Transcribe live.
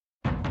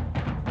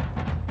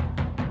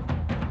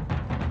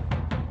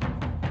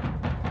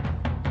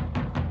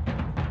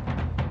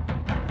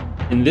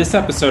In this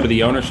episode of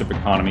The Ownership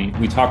Economy,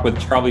 we talk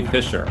with Charlie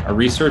Fisher, a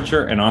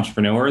researcher and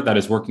entrepreneur that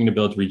is working to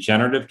build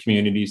regenerative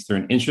communities through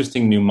an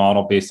interesting new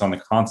model based on the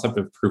concept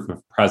of proof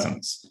of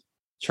presence.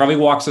 Charlie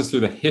walks us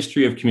through the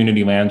history of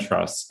community land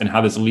trusts and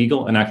how this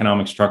legal and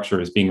economic structure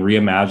is being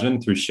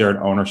reimagined through shared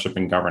ownership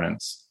and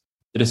governance.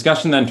 The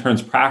discussion then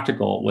turns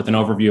practical with an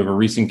overview of a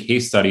recent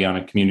case study on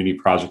a community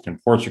project in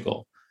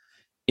Portugal.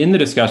 In the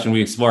discussion,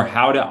 we explore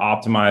how to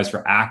optimize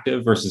for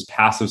active versus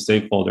passive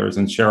stakeholders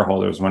and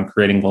shareholders when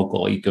creating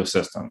local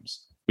ecosystems.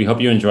 We hope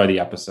you enjoy the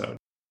episode.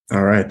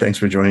 All right. Thanks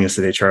for joining us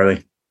today,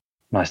 Charlie.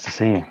 Nice to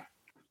see you.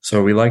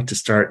 So we like to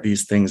start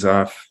these things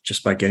off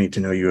just by getting to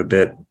know you a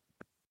bit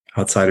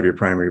outside of your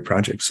primary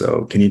project.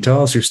 So can you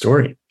tell us your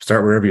story?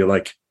 Start wherever you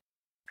like.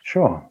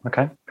 Sure.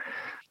 Okay.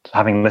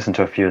 Having listened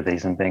to a few of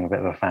these and being a bit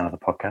of a fan of the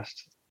podcast,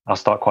 I'll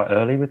start quite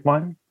early with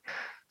mine.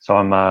 So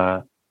I'm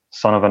a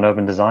son of an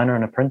urban designer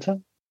and a printer.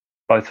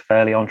 Both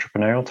fairly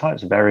entrepreneurial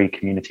types, very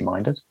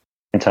community-minded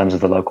in terms of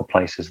the local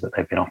places that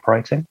they've been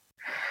operating,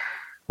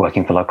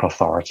 working for local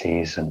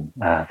authorities and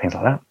things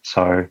like that.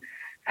 So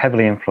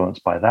heavily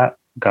influenced by that,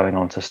 going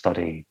on to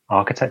study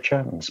architecture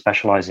and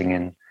specializing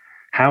in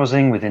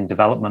housing within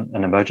development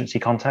and emergency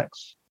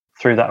contexts.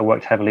 Through that, I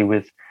worked heavily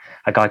with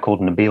a guy called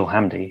Nabil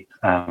Hamdi,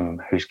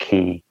 whose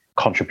key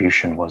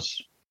contribution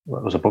was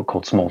a book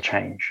called Small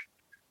Change,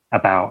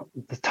 about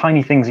the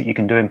tiny things that you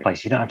can do in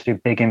place. You don't have to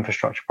do big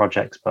infrastructure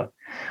projects, but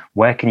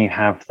where can you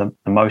have the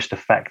most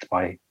effect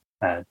by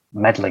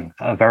meddling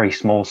at a very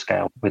small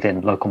scale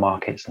within local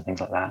markets and things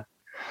like that.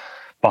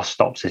 Bus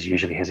stops is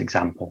usually his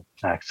example,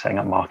 setting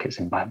up markets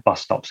in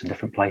bus stops in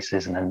different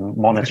places and then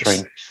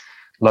monitoring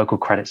local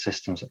credit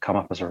systems that come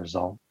up as a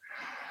result.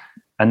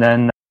 And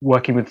then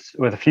working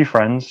with a few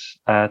friends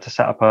to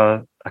set up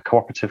a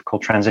cooperative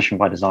called Transition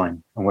by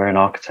Design. And we're an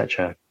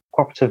architecture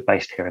cooperative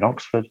based here in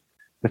Oxford,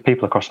 with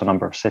people across a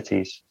number of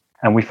cities.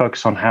 And we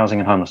focus on housing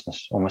and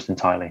homelessness almost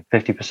entirely.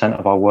 50%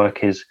 of our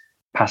work is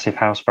passive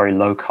house, very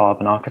low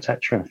carbon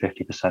architecture, and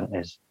 50%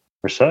 is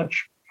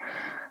research.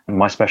 And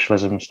my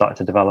specialism started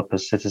to develop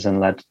as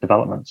citizen-led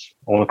developments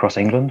all across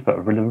England, but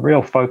a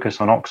real focus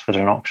on Oxford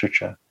and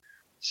Oxfordshire.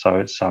 So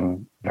it's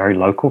very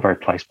local, very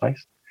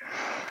place-based.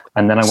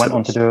 And then I went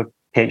on to do a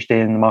PhD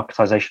in the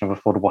marketization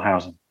of affordable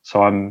housing.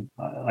 So I'm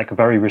like a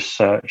very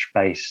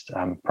research-based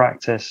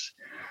practice,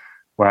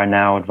 where I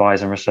now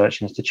advise and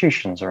research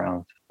institutions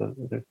around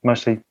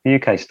mostly the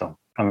UK stuff.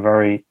 I'm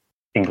very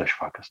English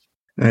focused.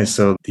 Nice.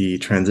 So the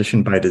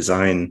Transition by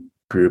Design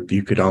group,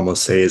 you could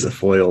almost say, is a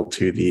foil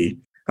to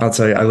I'll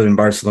tell you, I live in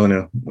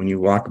Barcelona. When you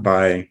walk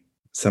by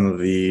some of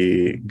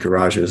the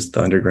garages,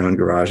 the underground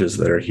garages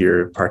that are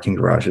here, parking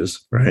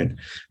garages, right,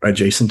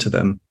 adjacent to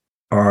them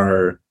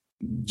are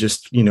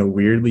just,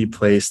 weirdly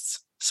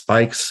placed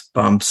spikes,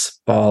 bumps,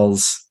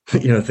 balls,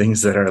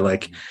 things that are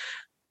like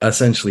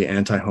essentially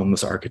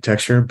anti-homeless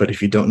architecture. But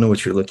if you don't know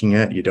what you're looking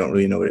at, you don't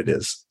really know what it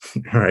is.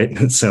 Right.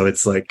 And so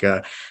it's like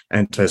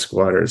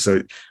anti-squatter.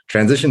 So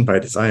Transition by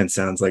Design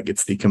sounds like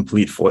it's the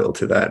complete foil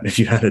to that. If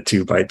you had a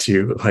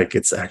 2x2, like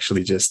it's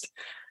actually just,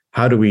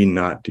 how do we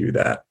not do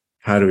that?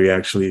 How do we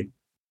actually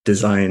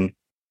design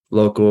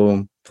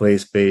local,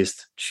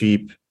 place-based,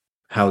 cheap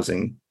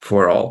housing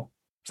for all?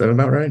 Is that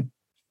about right?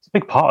 It's a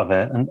big part of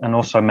it. And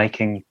also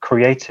making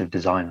creative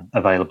design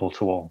available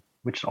to all,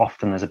 which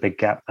often there's a big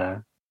gap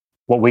there.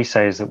 What we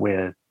say is that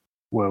we're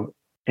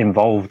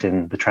involved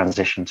in the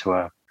transition to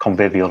a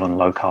convivial and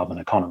low carbon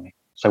economy.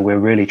 So we're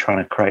really trying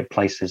to create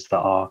places that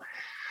are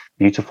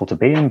beautiful to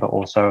be in, but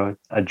also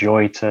a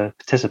joy to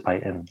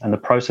participate in. And the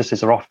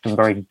processes are often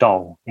very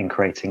dull in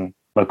creating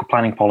local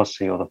planning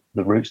policy or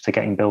the routes to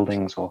getting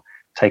buildings or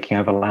taking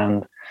over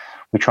land.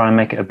 We try and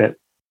make it a bit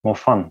more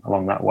fun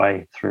along that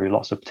way through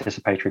lots of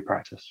participatory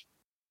practice.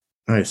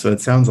 All right. So it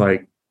sounds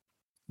like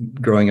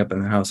growing up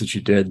in the house that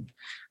you did,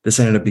 this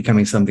ended up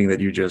becoming something that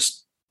you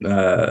just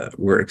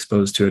were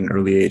exposed to at an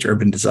early age,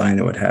 urban design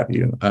and what have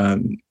you.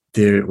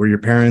 Were your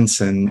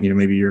parents and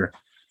maybe your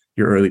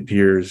early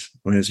peers,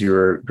 as you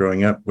were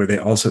growing up, were they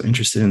also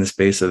interested in the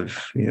space of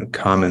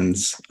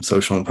commons,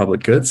 social and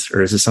public goods,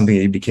 or is this something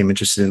that you became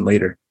interested in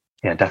later?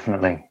 Yeah,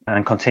 definitely,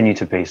 and continue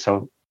to be.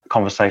 So,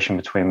 conversation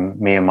between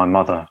me and my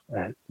mother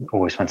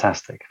always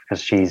fantastic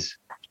because she's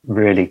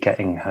really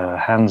getting her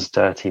hands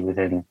dirty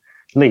within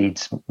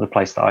Leeds, the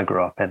place that I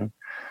grew up in,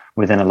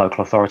 within a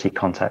local authority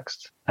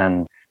context.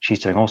 And she's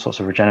doing all sorts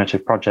of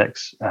regenerative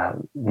projects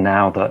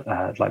now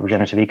that like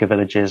regenerative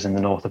eco-villages in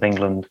the north of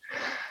England.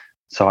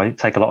 So I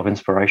take a lot of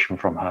inspiration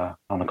from her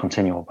on a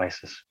continual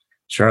basis.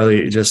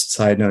 Charlie, just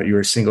side note, you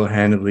were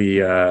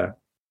single-handedly, I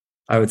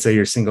would say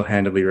you're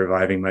single-handedly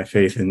reviving my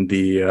faith in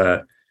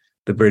the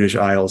British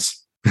Isles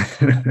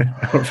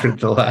over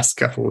the last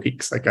couple of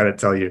weeks. I got to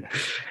tell you,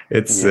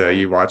 it's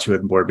you watch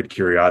with morbid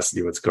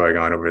curiosity what's going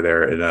on over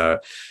there, and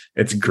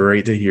it's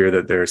great to hear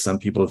that there are some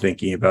people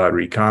thinking about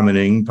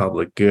recommoning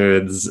public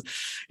goods,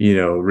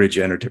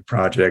 regenerative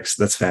projects.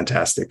 That's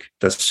fantastic.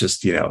 That's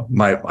just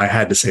I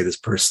had to say this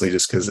personally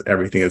just because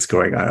everything that's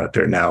going on out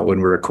there now.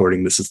 When we're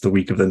recording this, it's the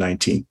week of the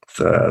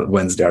 19th,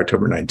 Wednesday,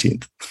 October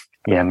 19th.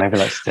 Yeah, maybe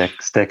let's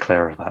steer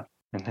clear of that.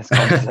 in this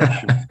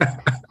conversation.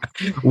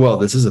 Well,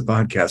 this is a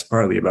podcast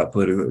partly about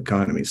political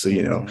economy,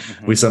 so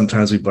we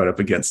sometimes butt up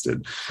against it.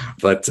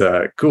 But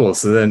cool.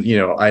 So then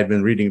I've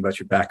been reading about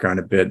your background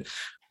a bit.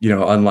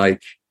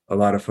 Unlike a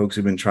lot of folks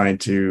who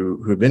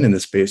have been in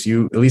this space,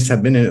 you at least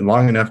have been in it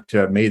long enough to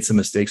have made some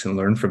mistakes and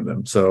learn from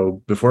them.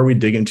 So before we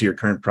dig into your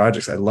current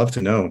projects, I'd love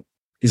to know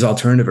these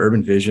alternative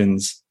urban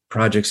visions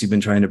projects you've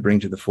been trying to bring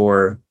to the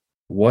fore.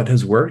 What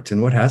has worked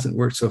and what hasn't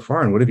worked so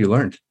far, and what have you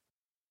learned?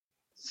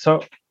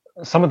 So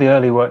some of the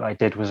early work I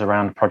did was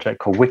around a project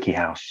called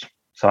WikiHouse.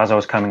 So as I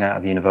was coming out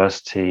of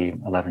university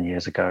 12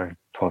 years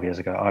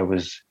ago, I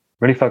was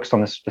really focused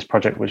on this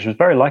project, which was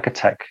very like a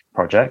tech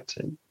project.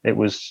 It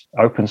was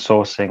open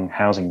sourcing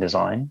housing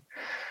design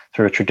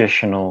through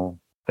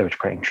they were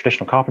creating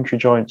traditional carpentry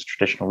joints,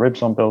 traditional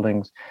ribs on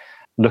buildings,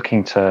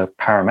 looking to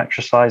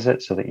parametricize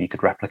it so that you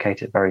could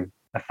replicate it very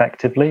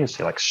effectively.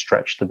 So like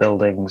stretch the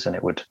buildings and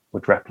it would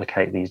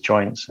replicate these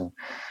joints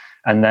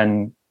and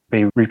then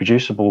be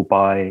reproducible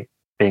by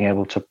being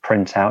able to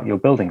print out your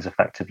buildings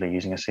effectively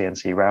using a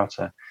CNC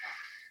router.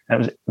 And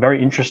it was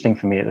very interesting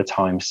for me at the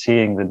time,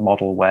 seeing the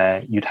model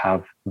where you'd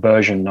have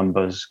version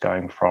numbers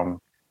going from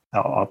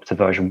up to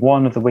version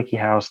 1 of the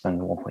WikiHouse, then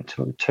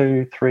 1.2,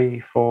 2,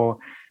 3, 4,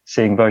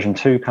 seeing version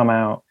 2 come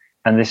out,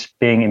 and this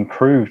being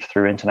improved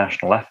through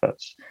international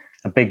efforts.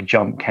 A big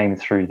jump came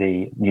through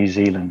the New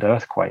Zealand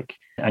earthquake,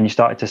 and you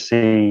started to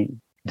see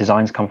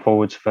designs come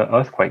forwards for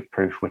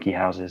earthquake-proof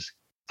WikiHouses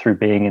through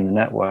being in the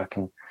network.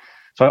 And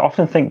so I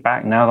often think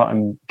back now that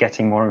I'm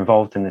getting more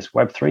involved in this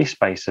Web3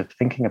 space of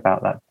thinking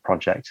about that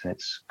project and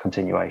its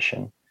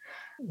continuation.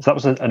 So that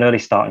was an early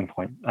starting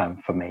point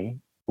for me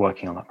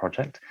working on that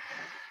project.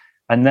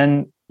 And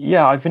then,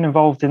 I've been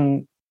involved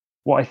in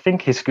what I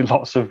think is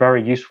lots of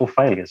very useful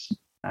failures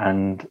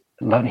and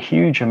learned a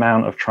huge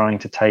amount of trying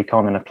to take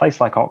on in a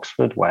place like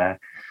Oxford, where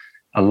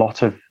a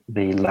lot of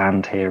the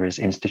land here is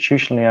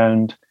institutionally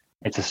owned.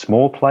 It's a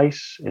small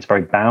place. It's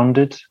very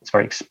bounded. It's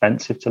very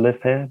expensive to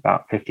live here.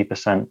 About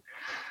 50%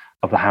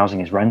 of the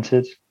housing is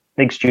rented.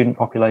 Big student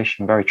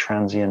population, very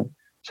transient.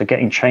 So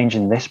getting change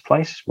in this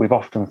place, we've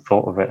often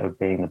thought of it as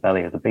being the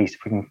belly of the beast.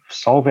 If we can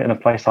solve it in a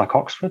place like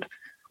Oxford,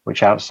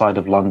 which outside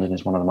of London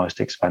is one of the most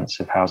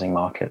expensive housing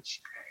markets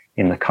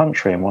in the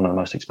country and one of the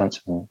most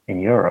expensive in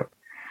Europe,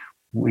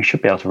 we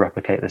should be able to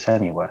replicate this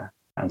anywhere.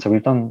 And so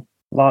we've done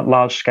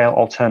large-scale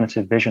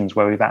alternative visions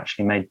where we've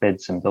actually made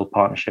bids and built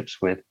partnerships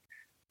with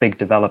big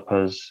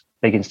developers,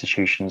 big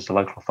institutions, the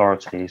local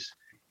authorities,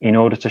 in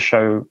order to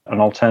show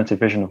an alternative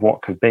vision of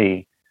what could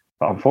be.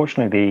 But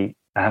unfortunately,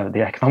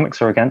 the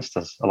economics are against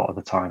us a lot of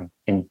the time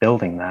in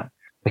building that,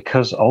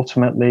 because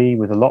ultimately,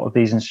 with a lot of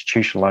these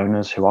institutional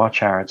owners who are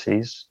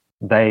charities,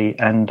 they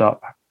end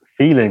up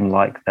feeling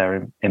like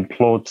they're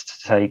implored to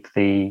take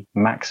the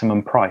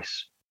maximum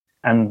price.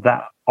 And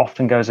that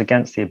often goes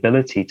against the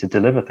ability to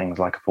deliver things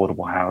like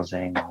affordable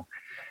housing or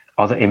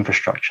other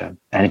infrastructure,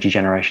 energy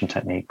generation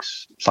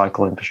techniques,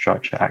 cycle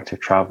infrastructure, active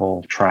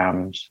travel,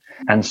 trams.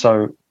 And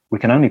so we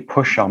can only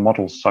push our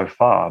models so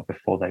far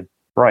before they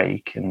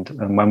break. And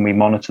when we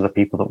monitor the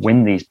people that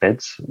win these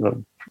bids,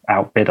 that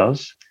outbid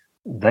us,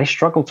 they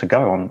struggle to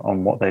go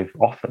on what they've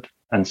offered.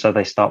 And so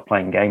they start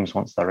playing games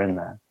once they're in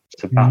there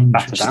to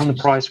batter down the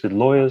price with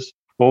lawyers,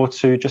 or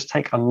to just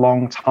take a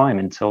long time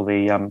until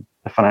the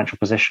financial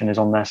position is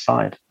on their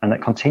side. And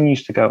that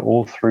continues to go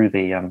all through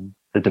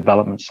the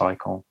development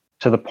cycle,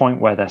 to the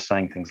point where they're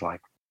saying things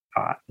like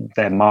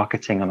they're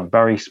marketing on a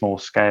very small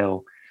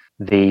scale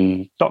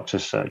the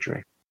doctor's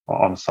surgery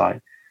on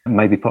site, and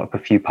maybe put up a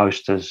few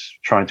posters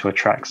trying to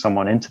attract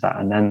someone into that.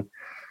 And then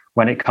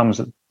when it comes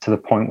to the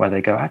point where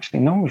they go,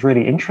 actually, no one's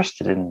really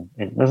interested in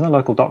there's no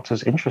local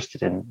doctors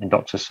interested in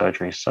doctor's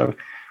surgery. So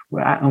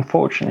we're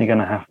unfortunately going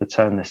to have to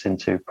turn this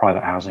into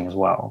private housing as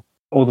well.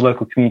 All the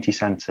local community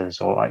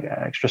centres or like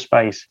extra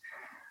space.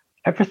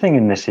 Everything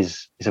in this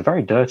is a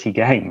very dirty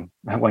game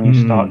when you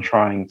start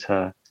trying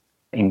to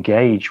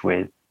engage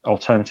with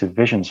alternative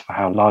visions for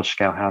how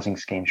large-scale housing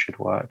schemes should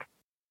work.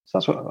 So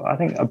that's what I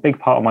think a big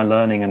part of my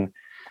learning, and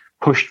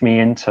pushed me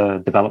into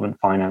development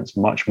finance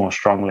much more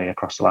strongly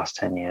across the last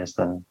 10 years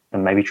than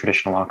maybe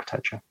traditional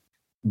architecture.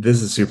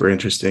 This is super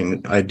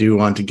interesting. I do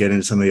want to get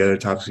into some of the other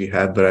topics we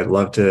had, but I'd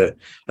love to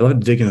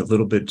dig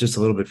in just a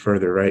little bit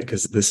further, right?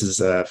 Because this is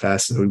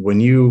fascinating.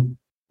 When you,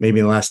 maybe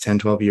in the last 10,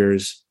 12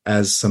 years,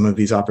 as some of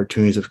these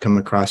opportunities have come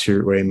across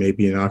your way,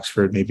 maybe in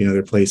Oxford, maybe in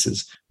other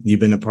places, you've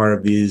been a part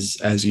of these,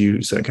 as you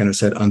kind of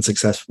said,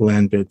 unsuccessful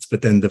land bids.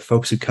 But then the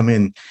folks who come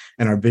in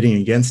and are bidding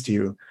against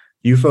you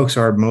folks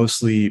are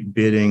mostly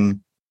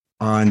bidding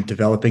on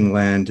developing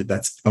land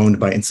that's owned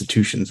by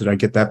institutions. Did I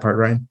get that part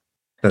right?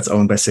 That's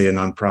owned by, say, a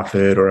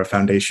nonprofit or a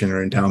foundation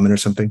or endowment or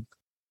something?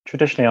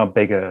 Traditionally, our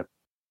bigger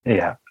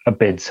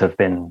bids have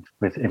been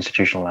with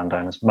institutional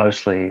landowners,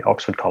 mostly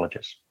Oxford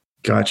colleges.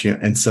 Gotcha.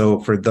 And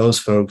so for those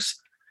folks,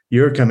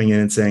 you're coming in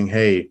and saying,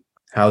 hey,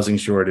 housing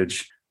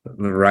shortage,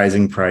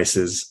 rising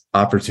prices,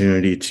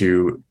 opportunity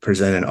to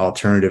present an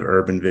alternative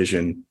urban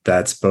vision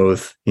that's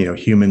both,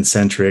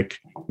 human-centric,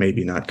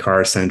 maybe not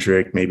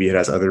car-centric, maybe it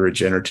has other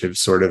regenerative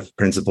sort of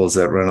principles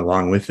that run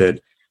along with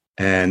it.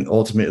 And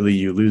ultimately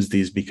you lose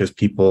these because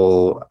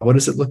people, what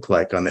does it look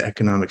like on the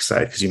economic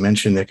side? Because you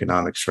mentioned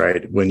economics,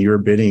 right? When you're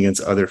bidding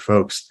against other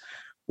folks,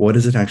 what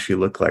does it actually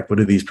look like?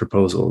 What are these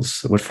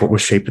proposals?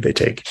 What shape do they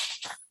take?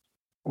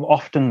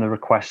 Often the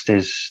request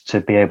is to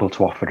be able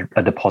to offer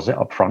a deposit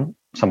up front,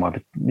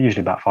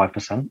 usually about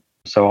 5%.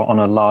 So on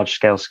a large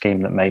scale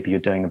scheme that maybe you're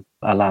doing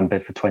a land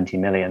bid for 20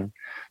 million,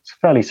 it's a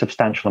fairly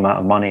substantial amount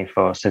of money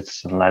for a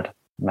citizen-led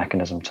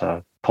mechanism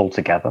to pull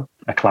together,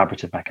 a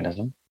collaborative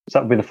mechanism. So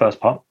that would be the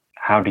first part.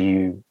 How do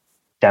you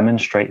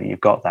demonstrate that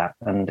you've got that?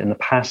 And in the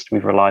past,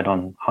 we've relied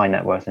on high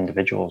net worth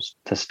individuals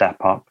to step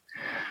up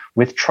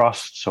with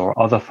trusts or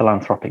other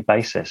philanthropic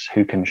basis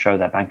who can show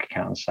their bank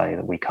account and say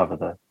that we cover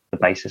the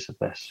basis of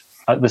this.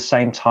 At the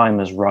same time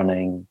as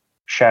running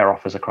share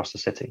offers across the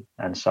city.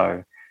 And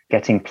so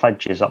getting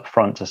pledges up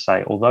front to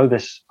say, although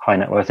this high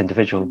net worth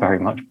individual very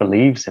much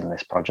believes in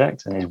this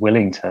project and is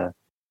willing to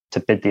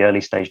bid the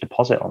early stage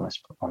deposit on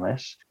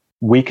this,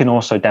 we can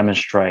also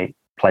demonstrate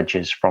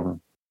pledges from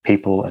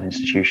people and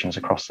institutions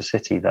across the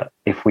city that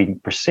if we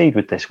proceed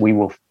with this,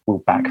 we'll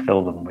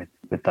backfill them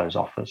with those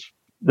offers.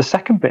 The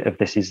second bit of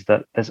this is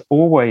that there's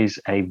always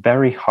a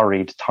very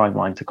hurried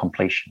timeline to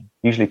completion,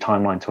 usually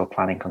timeline to a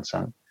planning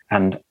consent.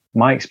 And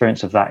my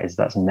experience of that is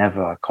that's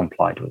never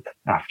complied with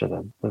after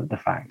the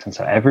fact. And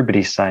so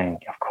everybody's saying,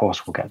 of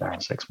course, we'll get there in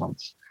 6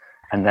 months.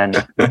 And then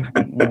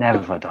it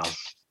never does.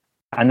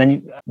 And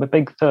then the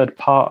big third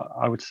part,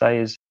 I would say,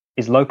 is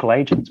local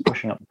agents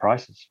pushing up the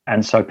prices.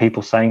 And so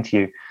people saying to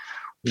you,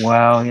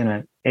 well,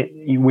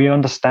 we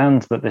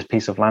understand that this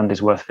piece of land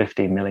is worth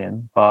 15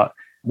 million, but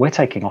we're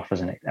taking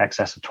offers in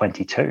excess of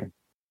 22.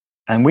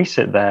 And we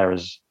sit there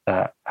as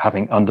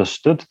having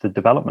understood the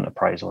development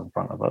appraisal in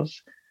front of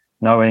us,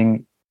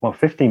 knowing, well,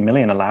 15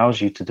 million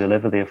allows you to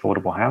deliver the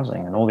affordable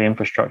housing and all the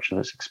infrastructure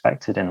that's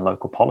expected in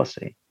local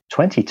policy.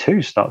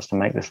 22 starts to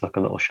make this look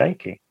a little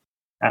shaky.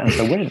 And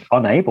so we're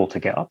unable to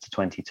get up to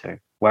 22,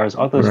 whereas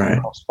others can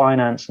cross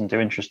finance and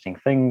do interesting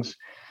things,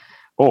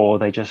 or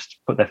they just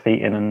put their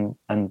feet in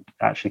and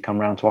actually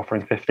come around to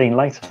offering 15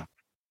 later.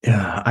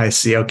 Yeah, I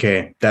see.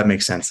 Okay, that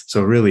makes sense.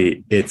 So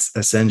really, it's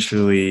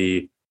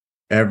essentially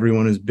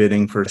everyone is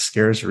bidding for a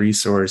scarce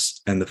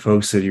resource, and the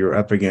folks that you're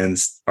up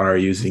against are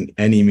using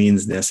any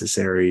means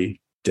necessary,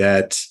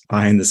 debt,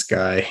 pie in the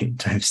sky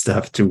type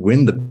stuff to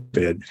win the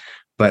bid.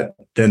 But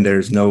then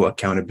there's no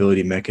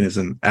accountability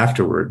mechanism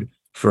afterward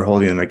for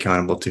holding them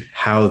accountable to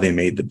how they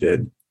made the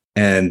bid.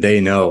 And they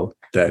know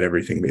that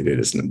everything they did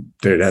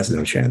it has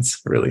no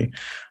chance, really.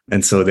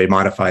 And so they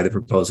modify the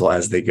proposal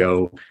as they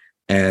go.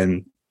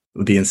 And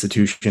the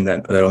institution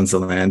that owns the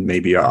land,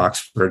 maybe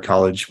Oxford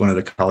College, one of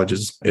the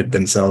colleges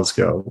themselves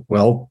go,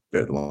 well,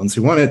 they're the ones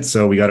who want it,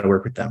 so we got to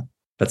work with them.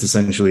 That's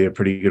essentially a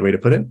pretty good way to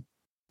put it.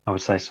 I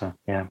would say so,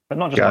 yeah. But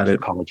not just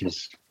Oxford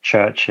colleges,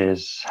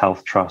 churches,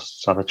 health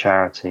trusts, other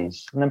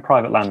charities, and then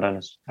private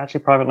landowners.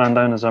 Actually, private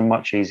landowners are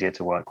much easier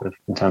to work with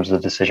in terms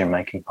of the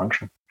decision-making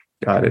function.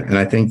 Got it. And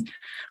I think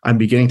I'm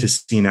beginning to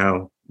see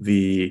now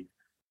the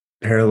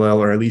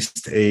parallel, or at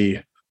least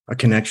a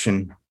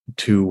connection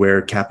to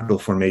where capital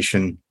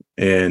formation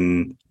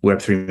in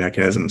Web3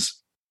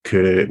 mechanisms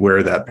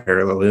where that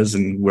parallel is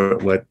and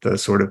what the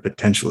sort of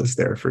potential is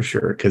there for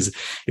sure. Because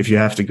if you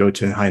have to go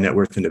to high net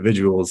worth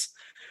individuals,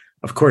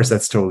 of course,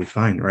 that's totally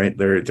fine, right?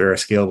 There are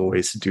scalable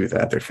ways to do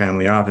that. There are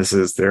family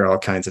offices. There are all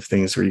kinds of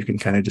things where you can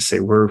kind of just say,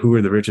 who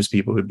are the richest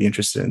people who'd be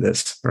interested in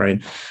this,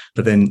 right?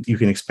 But then you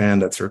can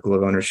expand that circle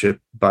of ownership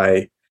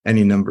by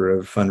any number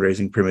of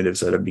fundraising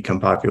primitives that have become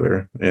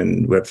popular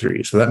in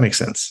Web3. So that makes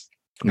sense.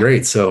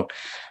 Great. So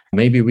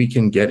maybe we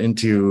can get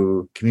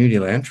into community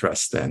land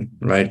trusts then,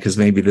 right? Because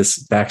maybe this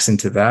backs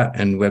into that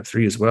and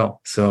Web3 as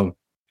well. So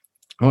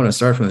I want to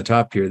start from the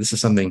top here. This is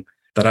something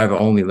that I've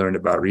only learned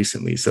about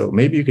recently. So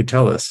maybe you could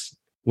tell us,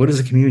 what is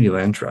a community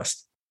land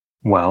trust?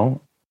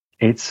 Well,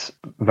 it's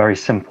very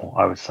simple,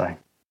 I would say.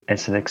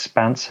 It's an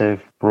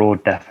expansive,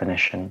 broad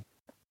definition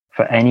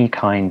for any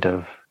kind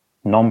of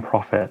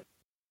non-profit,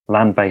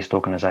 land-based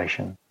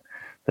organization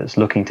that's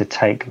looking to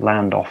take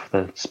land off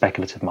the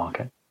speculative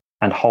market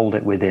and hold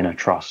it within a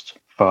trust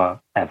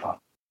forever,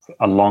 for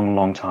a long,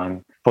 long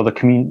time, for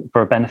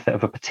a benefit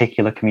of a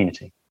particular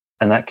community.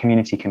 And that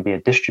community can be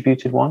a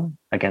distributed one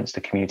against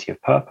a community of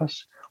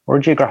purpose, or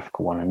a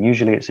geographical one. And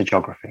usually it's a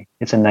geography.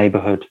 It's a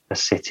neighborhood, a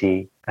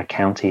city, a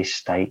county,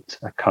 state,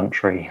 a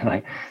country.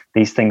 Like,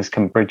 these things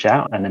can bridge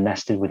out and are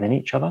nested within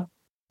each other.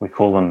 We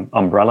call them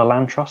umbrella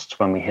land trusts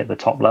when we hit the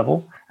top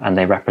level, and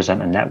they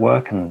represent a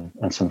network, and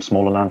some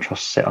smaller land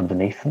trusts sit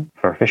underneath them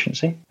for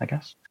efficiency, I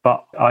guess.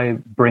 But I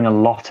bring a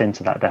lot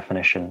into that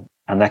definition,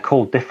 and they're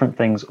called different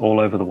things all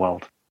over the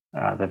world.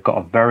 They've got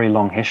a very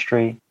long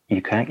history.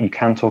 You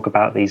can talk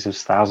about these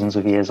as thousands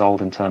of years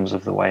old in terms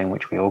of the way in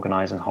which we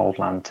organize and hold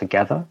land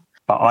together.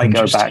 But I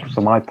go back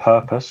for my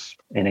purpose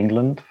in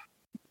England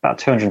about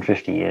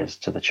 250 years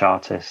to the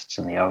Chartists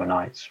and the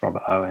Owenites,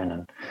 Robert Owen,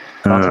 and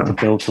started to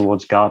build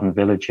towards garden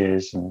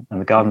villages and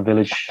the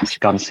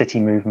garden city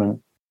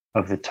movement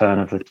of the turn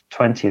of the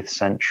 20th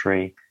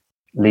century,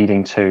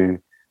 leading to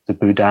the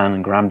Bhudan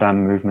and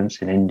Gramdam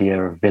movements in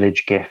India of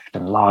village gift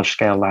and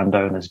large-scale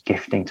landowners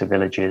gifting to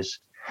villages,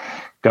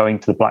 going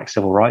to the Black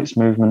Civil Rights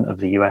movement of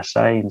the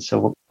USA and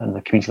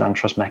the community land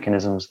trust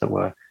mechanisms that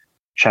were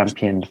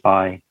championed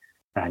by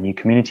New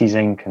Communities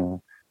Inc.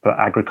 and for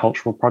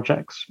agricultural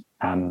projects,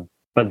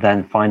 but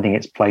then finding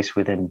its place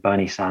within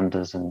Bernie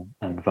Sanders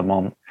and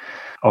Vermont,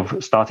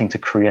 of starting to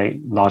create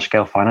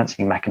large-scale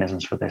financing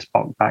mechanisms for this,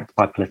 backed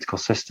by political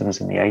systems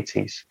in the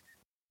 80s,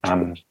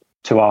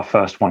 to our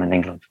first one in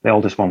England. The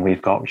oldest one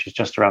we've got, which is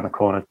just around the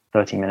corner,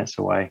 30 minutes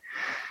away,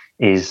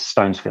 is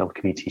Stonesfield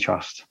Community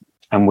Trust,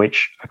 and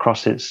which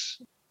across its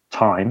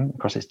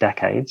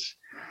decades,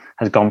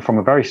 has gone from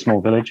a very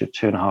small village of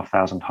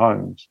 2,500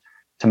 homes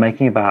to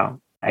making about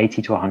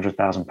 80 to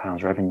 100,000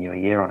 pounds revenue a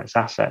year on its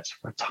assets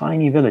for a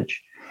tiny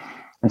village.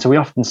 And so we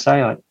often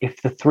say,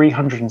 if the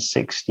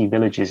 360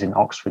 villages in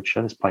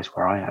Oxfordshire, this place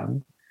where I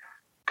am,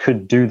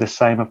 could do the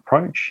same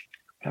approach,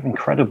 we have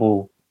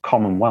incredible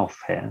commonwealth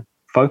here,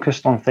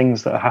 focused on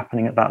things that are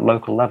happening at that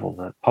local level,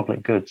 the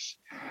public goods.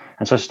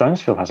 And so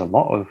Stonesfield has a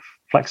lot of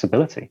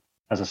flexibility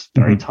as a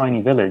very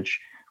tiny village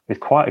with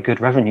quite a good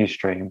revenue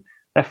stream.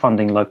 They're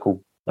funding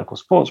local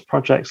sports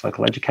projects,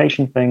 local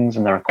education things,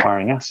 and they're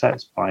acquiring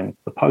assets, buying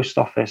the post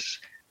office,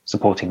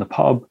 supporting the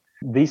pub.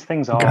 These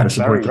things are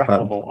very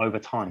replicable over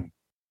time.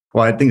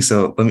 Well, I think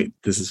so.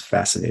 This is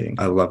fascinating.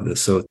 I love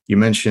this. So you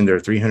mentioned there are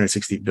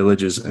 360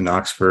 villages in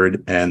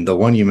Oxford, and the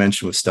one you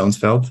mentioned was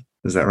Stonesfield.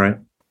 Is that right?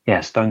 Yeah,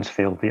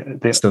 Stonesfield,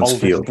 the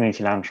oldest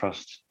community land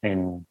trust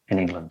in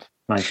England,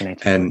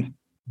 1980. And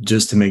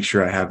just to make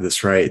sure I have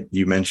this right,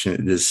 you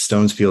mentioned, does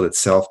Stonesfield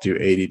itself do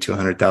 80 to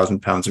 100,000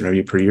 pounds in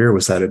revenue per year? Or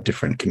was that a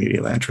different community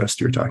land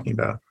trust you were talking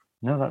about?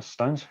 No, that's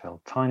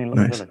Stonesfield, tiny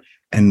little village.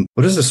 And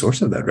what is the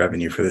source of that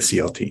revenue for the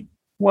CLT?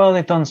 Well,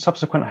 they've done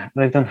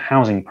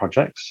housing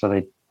projects.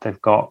 So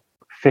they've got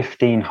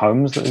 15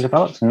 homes that they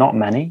developed, not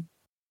many.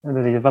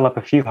 They develop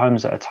a few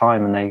homes at a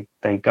time, and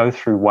they go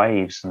through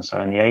waves. And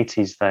so in the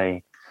 80s,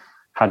 they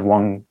had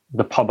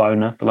the pub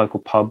owner, the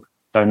local pub,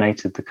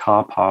 donated the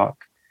car park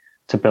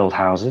to build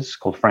houses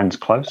called Friends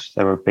Close.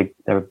 They were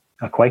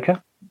a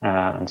Quaker,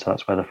 and so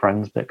that's where the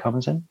Friends bit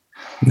comes in.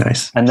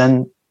 Nice. And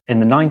then in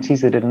the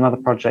 90s, they did another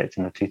project.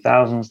 In the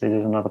 2000s, they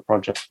did another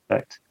project.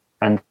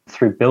 And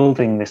through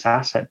building this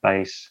asset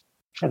base,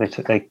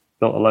 they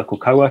built a local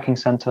co-working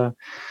center.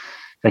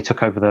 They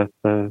took over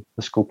the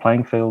school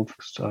playing field,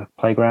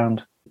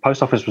 playground. The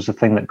post office was the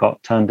thing that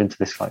got turned into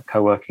this like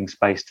co-working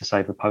space to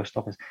save the post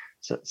office.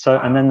 So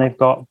and then they've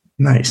got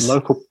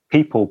local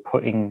people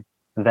putting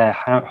their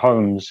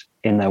homes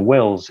in their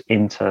wills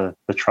into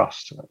the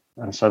trust.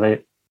 And so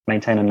they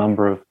maintain a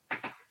number of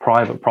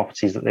private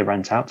properties that they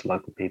rent out to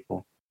local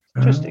people.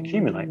 Just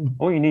accumulate.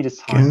 All you need is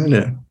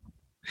time.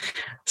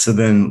 So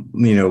then,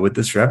 with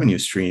this revenue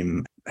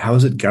stream, how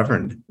is it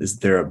governed? Is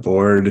there a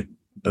board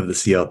of the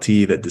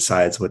CLT that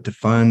decides what to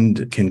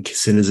fund? Can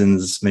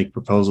citizens make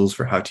proposals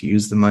for how to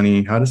use the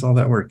money? How does all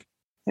that work?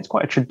 It's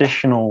quite a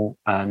traditional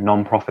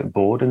non-profit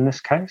board in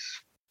this case.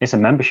 It's a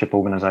membership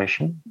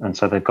organization, and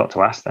so they've got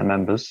to ask their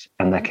members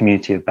and their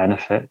community of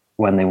benefit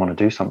when they want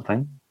to do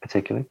something,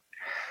 particularly.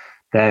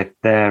 Their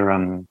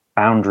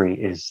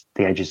boundary is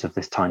the edges of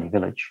this tiny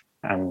village.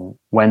 And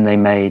when they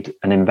made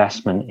an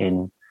investment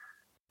in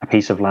a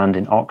piece of land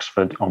in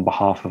Oxford on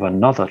behalf of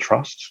another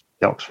trust,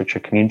 the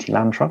Oxfordshire Community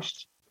Land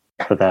Trust,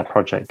 for their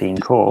project Dean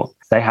Court,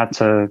 they had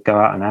to go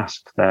out and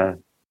ask their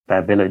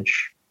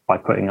village by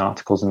putting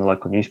articles in the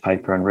local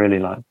newspaper and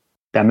really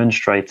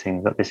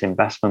demonstrating that this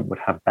investment would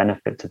have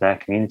benefit to their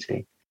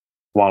community,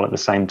 while at the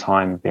same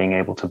time being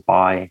able to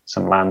buy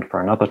some land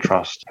for another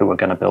trust who were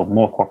going to build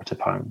more cooperative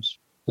homes.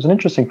 It's an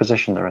interesting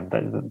position they're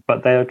in,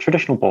 but they're a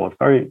traditional board,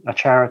 a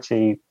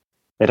charity.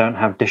 They don't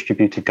have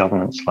distributed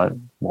governance like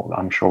what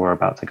I'm sure we're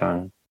about to go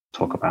and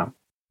talk about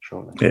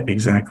shortly. Yeah,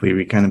 exactly.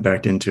 We kind of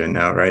backed into it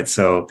now, right?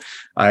 So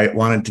I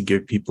wanted to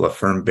give people a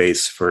firm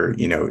base for,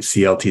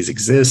 CLTs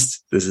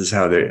exist. This is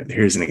how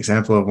here's an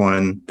example of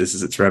one. This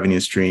is its revenue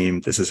stream.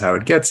 This is how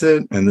it gets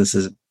it. And this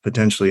is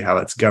potentially how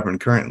it's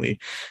governed currently.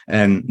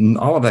 And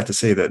all of that to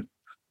say that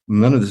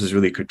none of this is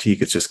really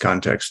critique. It's just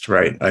context,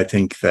 right? I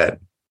think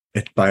that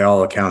by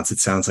all accounts, it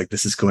sounds like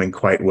this is going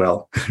quite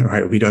well,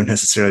 right? We don't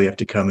necessarily have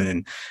to come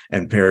in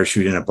and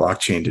parachute in a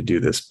blockchain to do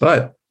this,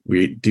 but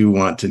we do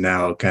want to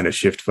now kind of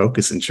shift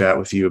focus and chat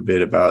with you a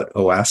bit about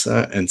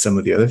OASA and some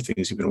of the other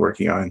things you've been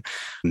working on,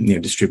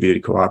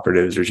 distributed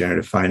cooperatives,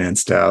 regenerative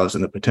finance DAOs,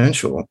 and the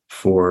potential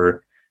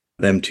for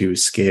them to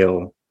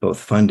scale both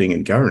funding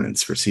and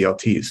governance for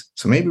CLTs.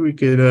 So maybe we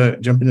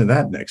could jump into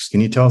that next. Can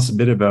you tell us a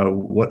bit about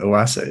what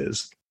OASA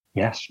is?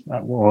 Yes.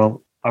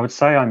 Well, I would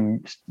say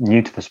I'm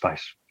new to the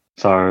space.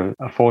 So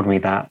afford me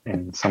that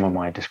in some of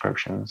my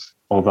descriptions,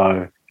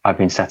 although I've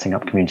been setting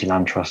up community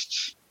land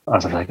trusts,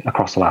 as I say,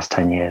 across the last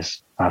 10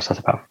 years. I've set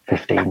about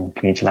 15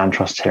 community land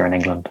trusts here in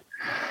England.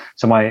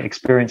 So my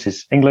experience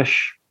is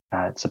English.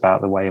 It's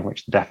about the way in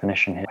which the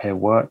definition here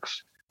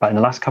works. But in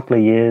the last couple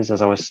of years,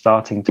 as I was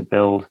starting to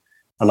build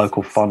a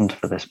local fund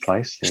for this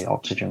place, the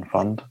Oxygen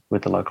Fund,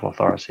 with the local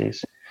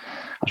authorities,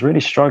 I was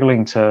really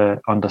struggling to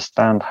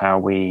understand how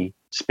we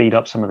speed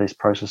up some of these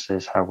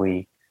processes, how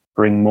we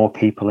bring more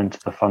people into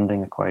the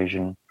funding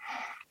equation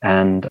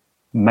and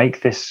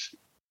make this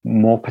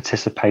more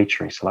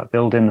participatory. So like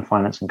build in the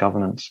finance and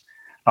governance.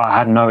 I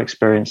had no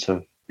experience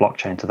of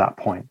blockchain to that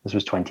point. This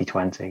was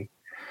 2020.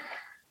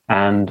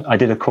 And I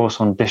did a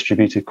course on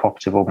distributed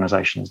cooperative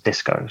organizations,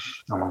 DISCOs.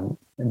 I'm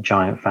a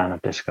giant fan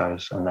of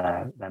DISCOs and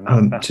their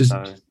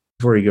manifesto. Just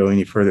before you go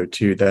any further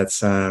too,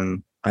 that's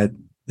Irene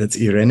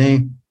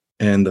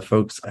and the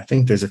folks. I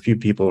think there's a few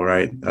people,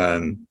 right?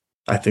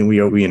 I think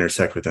we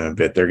intersect with them a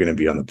bit. They're going to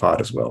be on the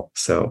pod as well.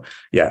 So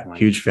yeah,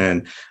 huge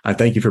fan.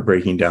 Thank you for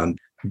breaking down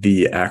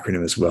the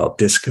acronym as well.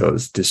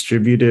 DISCOs,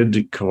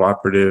 distributed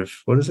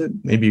cooperative. What is it?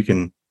 Maybe you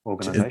can.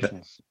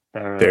 Organizations.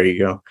 There you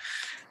go.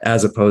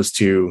 As opposed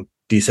to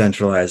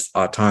decentralized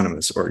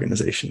autonomous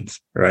organizations,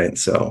 right?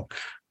 So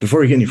before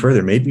we get any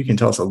further, maybe you can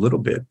tell us a little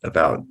bit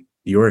about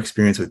your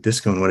experience with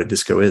DISCO and what a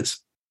DISCO is.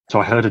 So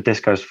I heard of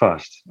DISCOs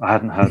first. I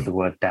hadn't heard the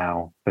word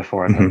DAO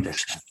before I heard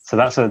DISCO. So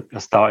that's a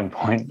starting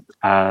point.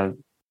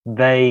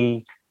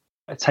 They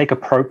take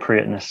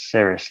appropriateness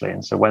seriously.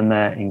 And so when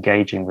they're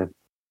engaging with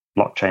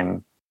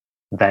blockchain,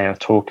 they are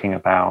talking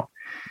about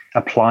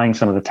applying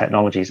some of the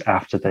technologies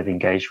after they've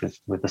engaged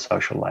with the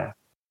social layer.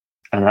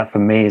 And that for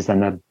me is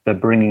then they're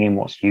bringing in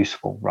what's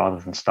useful rather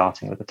than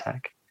starting with the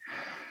tech.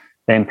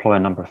 They employ a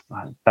number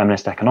of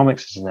feminist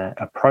economics as their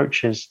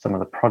approaches. Some of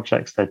the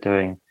projects they're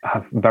doing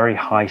have very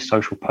high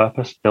social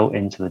purpose built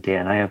into the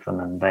DNA of them.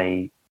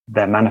 And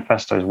their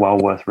manifesto is well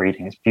worth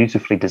reading. It's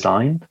beautifully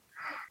designed.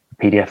 A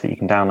PDF that you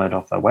can download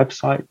off their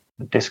website,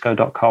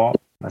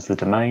 disco.coop, that's the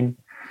domain.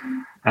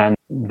 And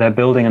they're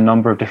building a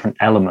number of different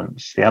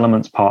elements. The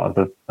elements part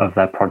of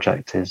their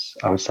project is,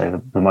 I would say,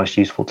 the most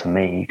useful to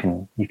me.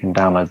 You can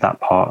download that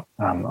part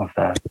on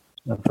their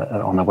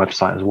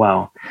website as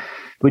well,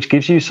 which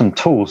gives you some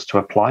tools to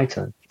apply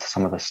to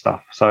some of this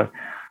stuff. So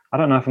I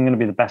don't know if I'm going to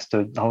be the best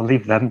I'll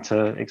leave them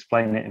to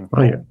explain it in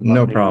full. Oh, yeah.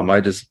 No problem.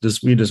 We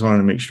just wanted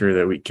to make sure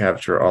that we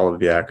capture all of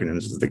the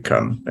acronyms as they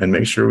come and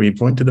make sure we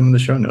point to them in the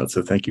show notes.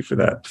 So thank you for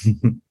that.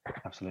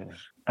 Absolutely.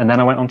 And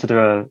then I went on to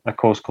do a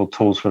course called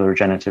Tools for the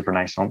Regenerative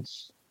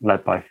Renaissance,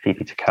 led by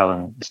Phoebe Tickell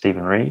and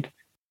Stephen Reed.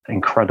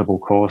 Incredible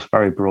course,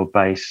 very broad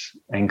base,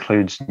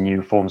 includes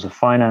new forms of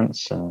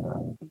finance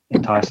and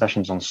entire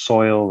sessions on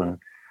soil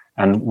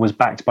and was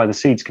backed by the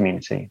Seeds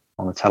community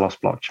on the Telos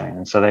blockchain.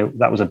 And so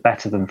that was a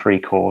better than free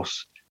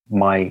course,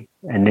 my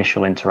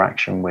initial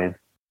interaction with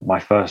my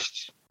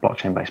first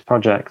blockchain-based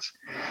project.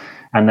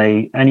 And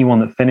anyone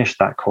that finished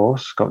that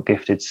course got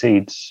gifted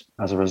seeds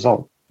as a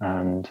result.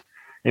 And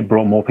it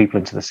brought more people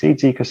into the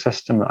Seeds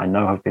ecosystem that I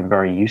know have been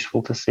very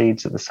useful to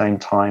Seeds, at the same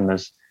time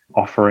as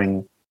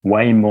offering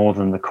way more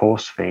than the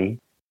course fee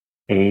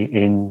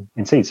in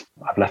Seeds.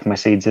 I've left my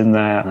seeds in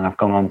there and I've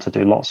gone on to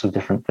do lots of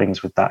different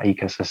things with that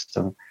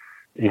ecosystem.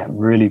 Yeah,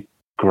 really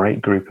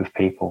great group of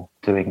people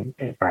doing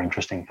very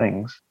interesting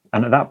things.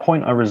 And at that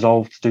point, I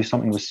resolved to do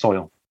something with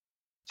soil.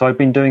 So I've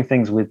been doing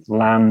things with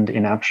land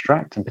in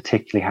abstract and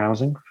particularly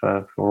housing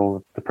for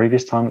all the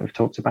previous time that we've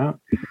talked about.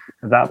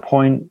 At that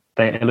point,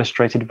 they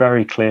illustrated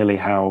very clearly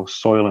how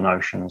soil and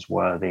oceans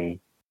were the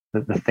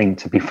thing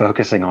to be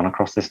focusing on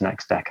across this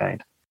next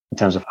decade in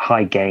terms of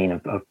high gain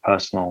of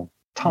personal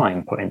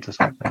time put into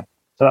something.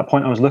 So at that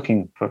point, I was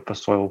looking for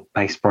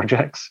soil-based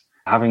projects,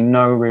 having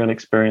no real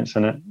experience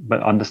in it,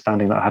 but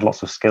understanding that I had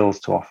lots of skills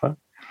to offer,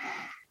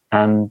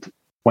 and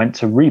went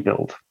to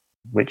Rebuild,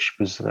 which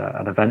was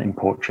an event in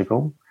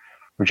Portugal.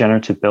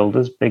 Regenerative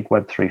builders, big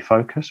Web3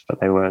 focus, but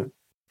they were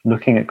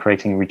looking at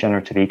creating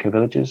regenerative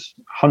eco-villages.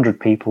 100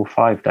 people,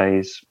 5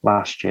 days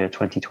last year,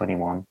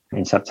 2021,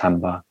 in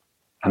September,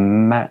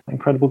 and met an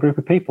incredible group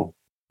of people.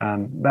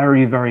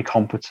 Very, very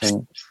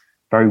competent,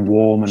 very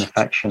warm and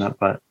affectionate,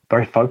 but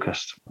very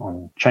focused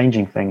on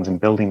changing things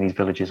and building these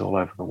villages all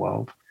over the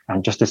world.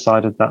 And just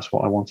decided that's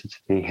what I wanted to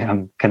be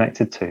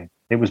connected to.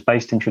 It was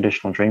based in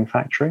Traditional Dream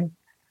Factory,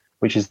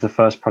 which is the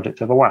first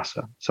project of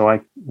OASA. So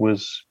I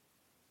was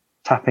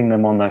tapping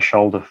them on their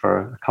shoulder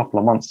for a couple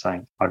of months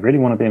saying, I really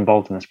want to be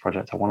involved in this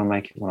project. I want to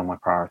make it one of my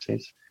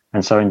priorities.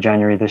 And so in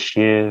January this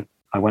year,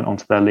 I went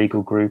onto their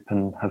legal group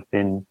and have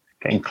been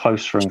getting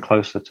closer and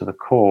closer to the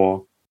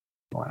core,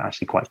 well,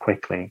 actually quite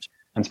quickly,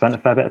 and spent a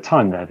fair bit of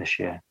time there this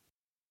year.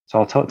 So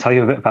I'll tell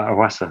you a bit about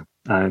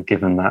OASA,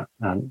 given that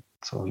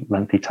sort of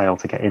lengthy tale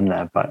to get in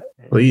there. But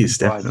please,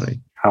 definitely.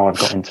 How I've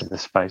got into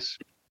this space.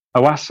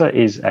 OASA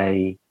is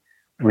a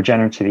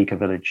regenerative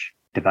eco-village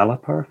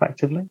developer,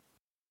 effectively,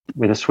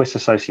 with a Swiss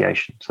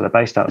association. So they're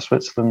based out of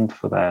Switzerland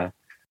for their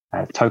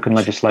token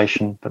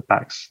legislation that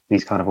backs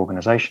these kind of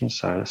organizations,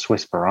 so a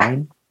Swiss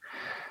Verein.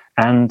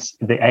 And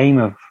the aim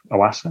of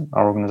OASA,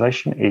 our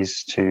organization,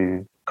 is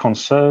to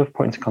conserve,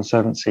 put into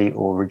conservancy,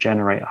 or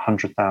regenerate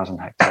 100,000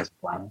 hectares of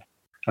land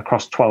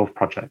across 12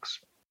 projects.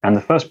 And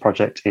the first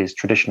project is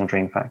Traditional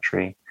Dream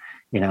Factory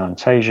in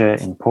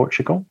Alentejo in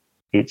Portugal.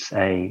 It's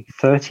a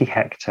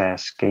 30-hectare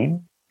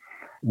scheme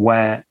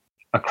where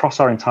across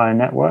our entire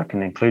network,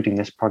 and including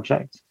this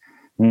project,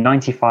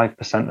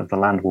 95% of the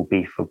land will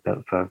be for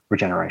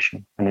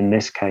regeneration. And in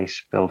this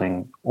case,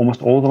 building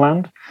almost all the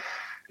land,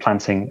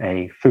 planting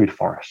a food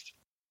forest.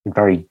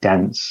 very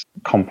dense,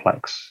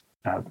 complex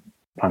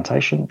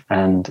plantation,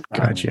 and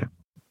Gotcha.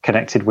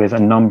 connected with a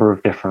number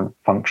of different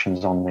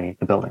functions on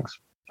the buildings.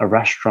 A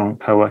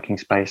restaurant, co-working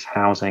space,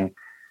 housing.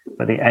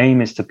 But the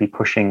aim is to be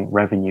pushing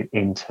revenue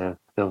into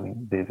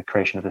building the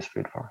creation of this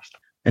food forest.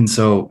 And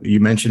so you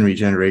mentioned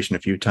regeneration a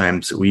few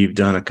times. We've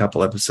done a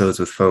couple episodes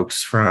with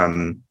folks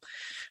from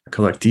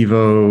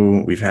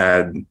Collectivo. We've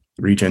had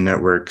Regen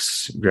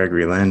Networks,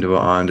 Gregory Lando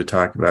on to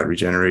talk about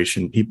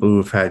regeneration. People who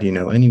have had,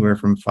 anywhere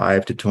from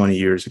 5 to 20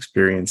 years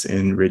experience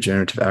in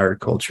regenerative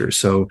agriculture.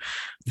 So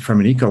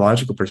from an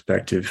ecological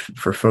perspective,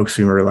 for folks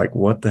who are like,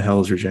 what the hell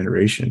is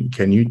regeneration?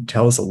 Can you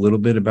tell us a little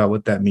bit about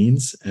what that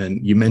means?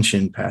 And you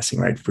mentioned passing,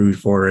 right? Food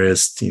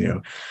forest,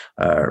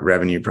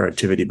 revenue,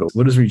 productivity, but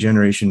what does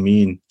regeneration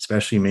mean?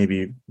 Especially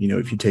maybe,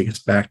 if you take us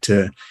back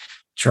to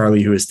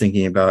Charlie, who is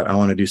thinking about, I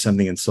want to do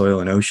something in soil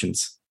and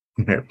oceans.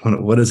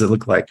 What does it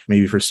look like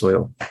maybe for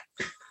soil?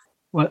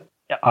 Well,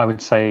 I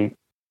would say,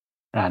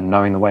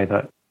 knowing the way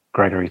that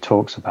Gregory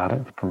talks about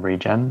it from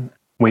Regen,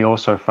 we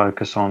also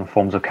focus on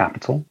forms of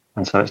capital.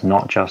 And so it's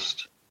not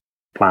just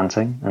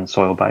planting and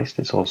soil-based,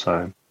 it's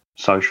also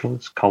social,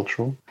 it's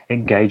cultural. It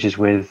engages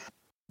with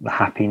the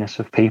happiness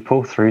of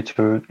people through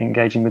to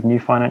engaging with new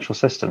financial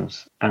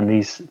systems. And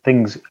these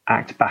things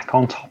act back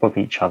on top of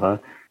each other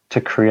to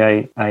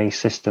create a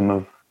system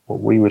of what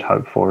we would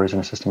hope for is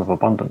a system of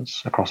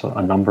abundance across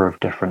a number of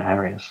different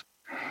areas.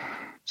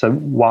 So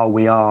while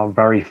we are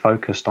very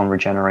focused on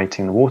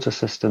regenerating the water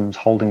systems,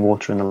 holding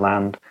water in the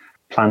land,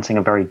 planting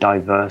a very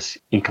diverse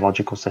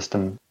ecological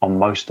system on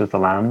most of the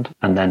land,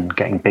 and then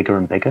getting bigger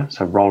and bigger,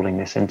 so rolling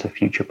this into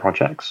future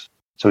projects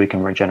so we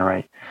can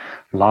regenerate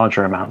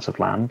larger amounts of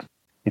land,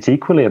 it's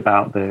equally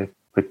about the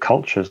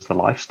cultures, the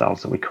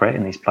lifestyles that we create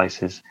in these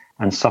places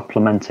and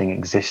supplementing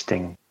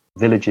existing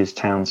villages,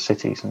 towns,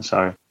 cities. And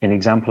so an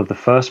example of the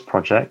first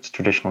project,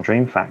 Traditional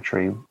Dream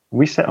Factory,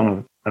 we sit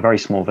on a very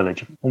small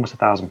village of almost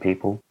 1,000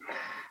 people.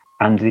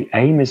 And the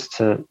aim is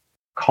to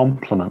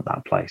complement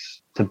that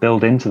place, to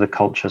build into the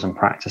cultures and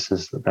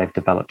practices that they've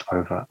developed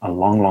over a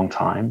long, long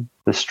time.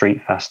 The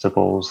street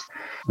festivals,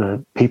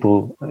 the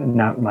people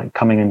now like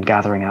coming and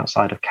gathering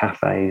outside of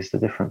cafes, the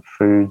different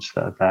foods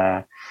that are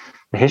there.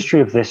 The history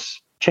of this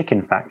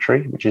chicken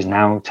factory, which is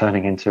now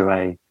turning into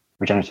a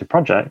regenerative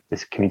project,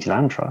 this community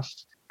land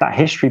trust, that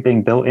history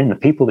being built in, the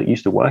people that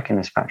used to work in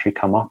this factory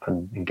come up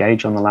and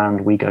engage on the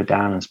land. We go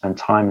down and spend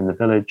time in the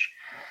village.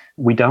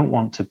 We don't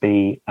want to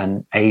be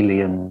an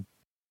alien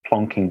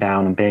plonking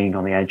down and being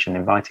on the edge and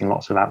inviting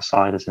lots of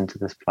outsiders into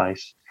this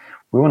place.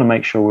 We want to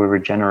make sure we're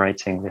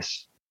regenerating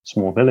this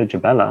small village,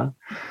 Abella,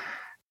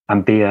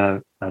 and be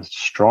a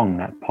strong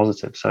net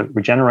positive. So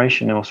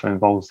regeneration also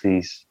involves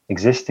these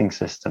existing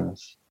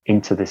systems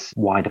into this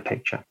wider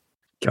picture.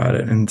 Got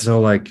it. And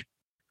so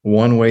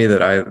one way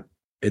that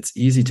it's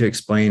easy to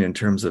explain in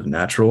terms of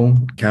natural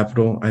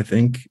capital, I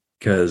think,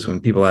 because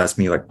when people ask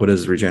me, what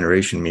does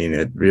regeneration mean?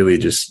 It really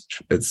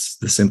it's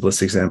the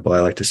simplest example I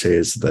like to say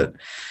is that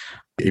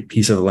a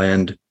piece of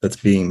land that's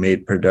being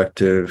made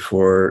productive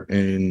for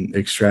an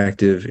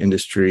extractive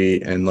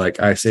industry. And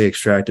I say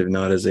extractive,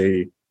 not as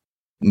a,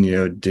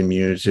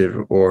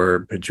 diminutive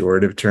or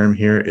pejorative term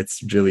here.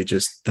 It's really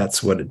just,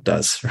 that's what it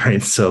does,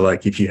 right? So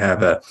if you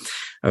have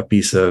a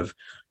piece of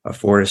a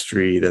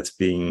forestry that's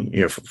being,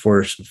 a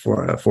forest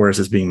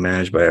is being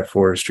managed by a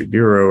forestry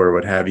bureau or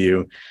what have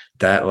you,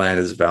 that land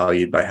is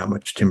valued by how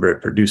much timber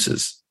it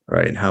produces,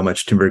 right? And how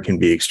much timber can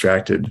be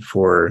extracted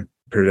for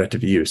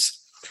productive use.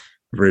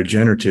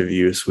 Regenerative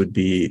use would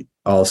be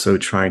also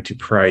trying to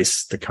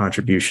price the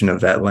contribution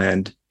of that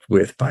land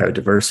with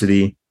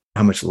biodiversity.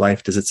 How much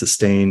life does it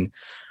sustain?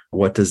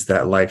 What does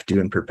that life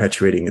do in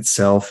perpetuating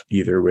itself,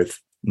 either with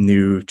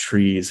new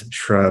trees,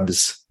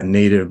 shrubs,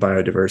 native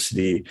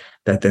biodiversity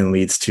that then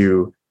leads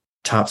to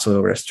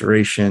topsoil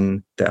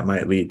restoration, that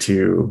might lead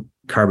to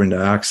carbon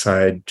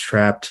dioxide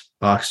trapped,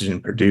 oxygen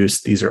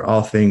produced. These are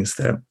all things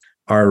that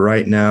are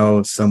right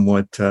now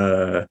somewhat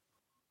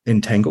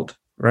entangled,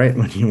 right?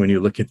 When you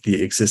look at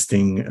the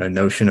existing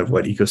notion of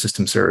what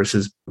ecosystem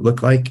services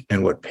look like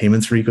and what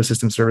payments for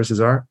ecosystem services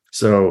are.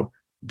 So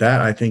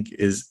that I think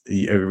is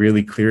a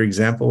really clear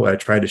example I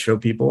try to show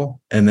people.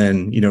 And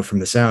then, from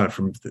the sound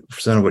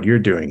of what you're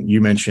doing,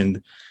 you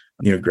mentioned,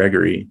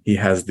 Gregory, he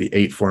has the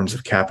 8 Forms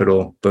of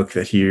Capital book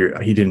that he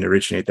didn't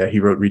originate that.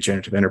 He wrote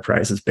Regenerative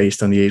Enterprises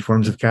based on the 8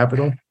 Forms of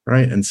Capital,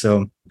 right? And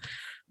so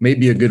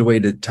maybe a good way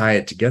to tie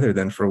it together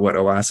then for what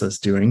OASA is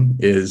doing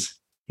is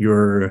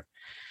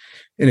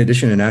in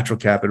addition to natural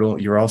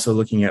capital, you're also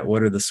looking at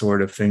what are the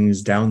sort of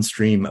things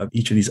downstream of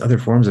each of these other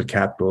forms of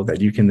capital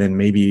that you can then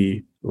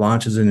maybe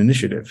launch as an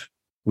initiative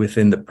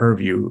within the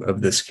purview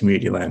of this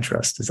community land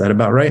trust. Is that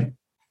about right?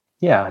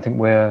 Yeah, I think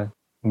we're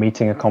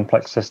meeting a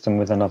complex system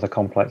with another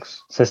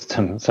complex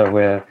system. So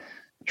we're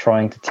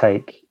trying to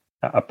take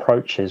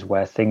approaches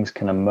where things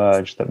can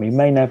emerge that we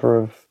may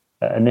never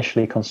have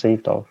initially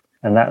conceived of.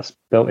 And that's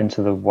built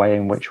into the way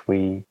in which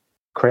we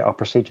create our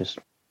procedures,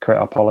 create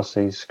our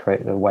policies,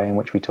 create the way in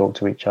which we talk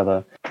to each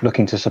other,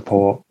 looking to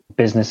support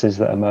businesses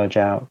that emerge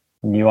out,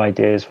 new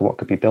ideas for what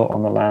could be built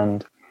on the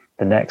land,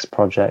 the next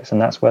projects. And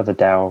that's where the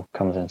DAO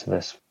comes into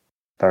this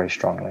very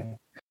strongly.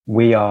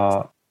 We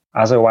are,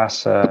 as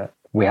OASA,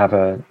 we have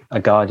a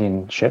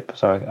guardianship,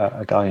 so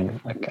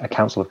a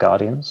council of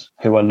guardians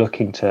who are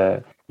looking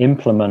to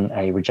implement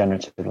a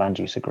regenerative land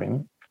use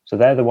agreement. So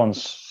they're the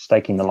ones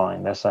staking the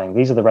line. They're saying,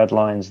 these are the red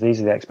lines,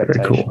 these are the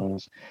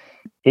expectations.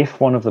 Cool. If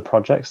one of the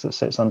projects that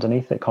sits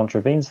underneath it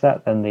contravenes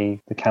that, then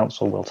the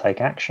council will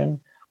take action.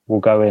 We'll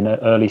go in an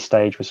early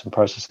stage with some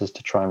processes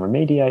to try and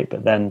remediate,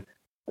 but then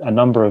a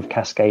number of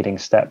cascading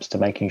steps to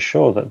making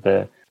sure that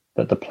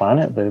the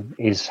planet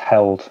is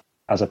held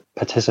as a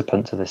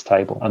participant to this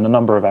table, and a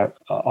number of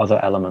other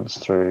elements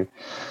through,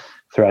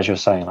 as you're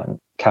saying, like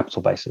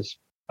capital bases.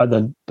 At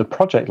the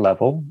project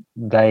level,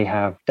 they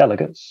have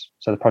delegates.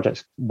 So the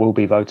projects will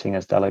be voting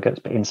as delegates,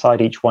 but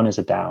inside each one is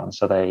a DAO. And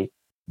so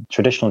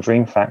traditional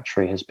Dream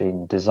Factory has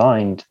been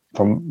designed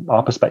from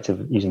our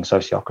perspective using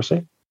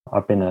sociocracy.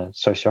 I've been a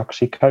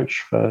sociocracy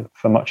coach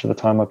for much of the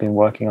time I've been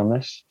working on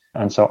this.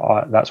 And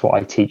so that's what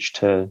I teach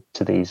to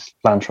these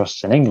land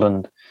trusts in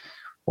England.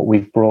 What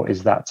we've brought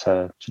is that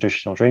to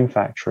traditional Dream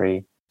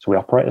Factory. So we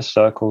operate as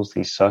circles.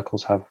 These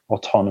circles have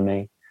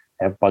autonomy.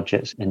 They have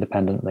budgets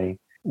independently.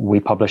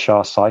 We publish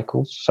our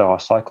cycles. So our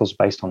cycles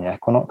based on the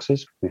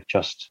equinoxes. We've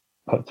just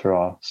put through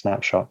our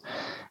snapshot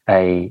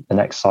the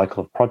next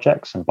cycle of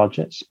projects and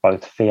budgets,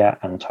 both fiat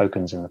and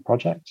tokens in the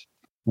project.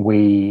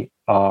 We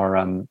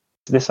are,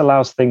 this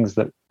allows things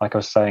that, like I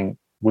was saying,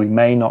 we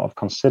may not have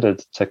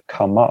considered to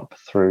come up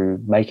through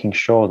making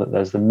sure that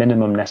there's the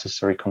minimum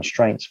necessary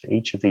constraints for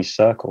each of these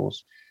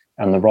circles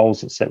and the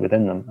roles that sit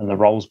within them, and the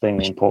roles being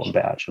the important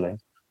bit, actually.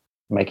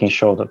 Making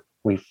sure that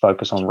we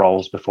focus on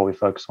roles before we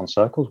focus on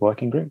circles,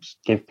 working groups,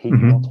 give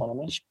people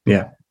autonomy.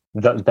 Yeah.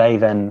 That they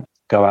then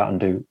go out and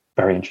do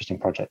very interesting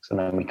projects, and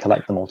then we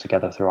collect them all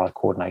together through our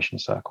coordination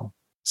circle.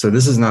 So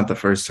this is not the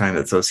first time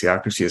that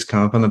sociocracy has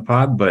come up on the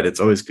pod, but it's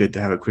always good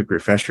to have a quick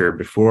refresher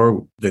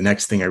before the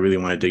next thing I really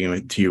want to dig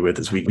into you with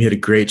is we had a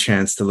great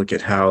chance to look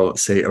at how,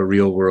 say, a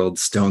real world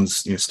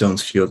Stones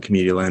Field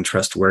Community Land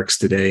Trust works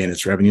today and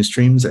its revenue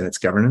streams and its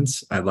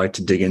governance. I'd like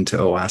to dig into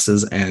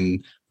OASAs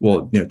and,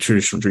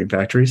 traditional dream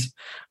factories.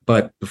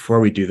 But before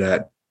we do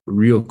that,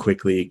 real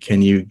quickly,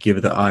 can you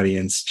give the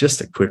audience just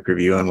a quick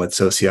review on what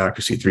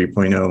Sociocracy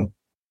 3.0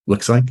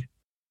 looks like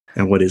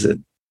and what is it?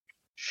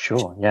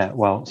 Sure. Yeah.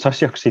 Well,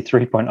 Sociocracy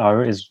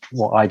 3.0 is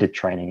what I did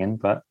training in,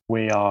 but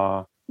we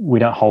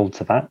don't hold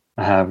to that.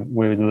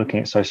 We're looking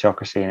at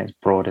sociocracy in its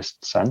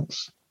broadest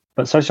sense.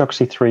 But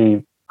Sociocracy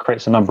 3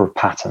 creates a number of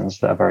patterns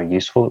that are very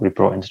useful that we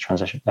brought into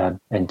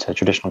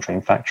traditional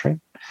Dream Factory.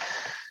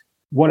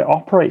 What it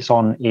operates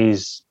on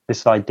is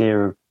this idea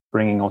of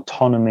bringing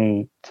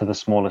autonomy to the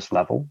smallest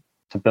level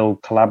to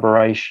build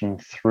collaboration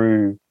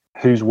through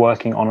who's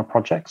working on a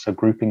project, so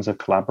groupings of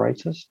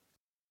collaborators.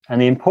 And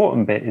the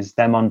important bit is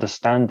them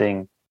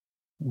understanding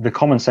the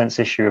common sense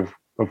issue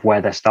of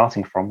where they're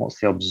starting from. What's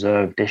the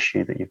observed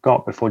issue that you've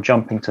got before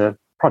jumping to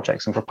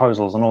projects and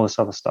proposals and all this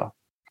other stuff.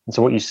 And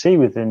so what you see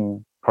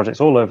within projects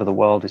all over the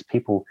world is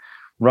people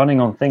running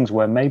on things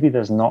where maybe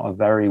there's not a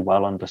very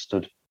well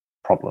understood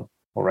problem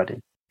already,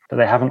 that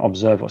they haven't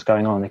observed what's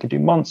going on. They could do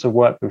months of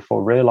work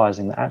before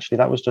realizing that actually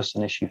that was just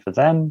an issue for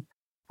them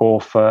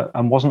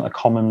and wasn't a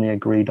commonly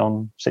agreed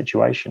on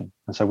situation.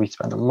 And so we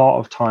spend a lot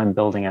of time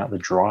building out the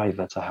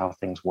driver to how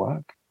things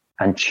work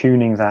and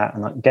tuning that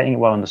and getting it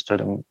well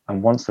understood. And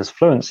once there's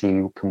fluency,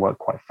 you can work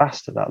quite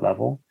fast at that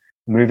level,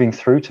 moving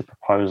through to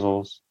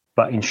proposals,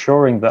 but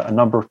ensuring that a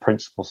number of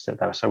principles sit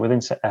there. So within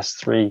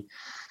S3,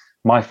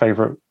 my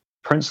favorite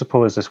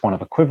principle is this one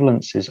of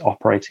equivalence, is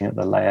operating at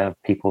the layer of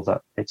people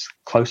that it's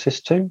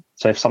closest to.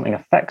 So if something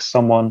affects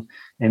someone,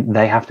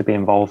 they have to be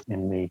involved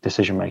in the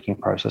decision-making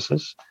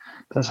processes.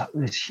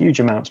 There's huge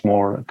amounts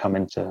more that come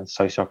into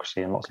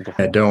sociocracy and lots of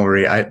different... Don't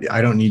worry.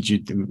 I don't need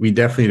you to, we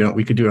definitely don't.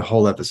 We could do a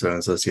whole episode on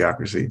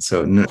sociocracy,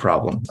 so no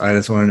problem. I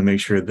just wanted to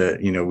make sure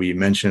that, we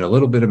mention a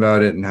little bit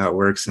about it and how it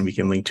works, and we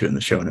can link to it in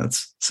the show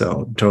notes.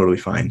 So totally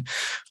fine.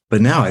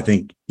 But now I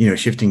think,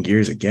 shifting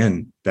gears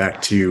again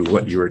back to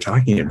what you were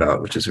talking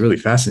about, which is really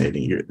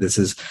fascinating.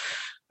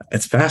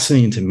 It's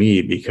fascinating to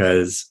me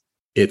because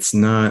it's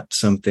not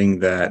something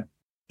that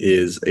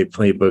is a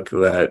playbook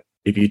that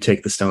if you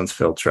take the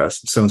Stonesfield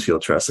Trust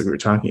that we were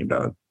talking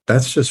about,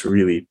 that's just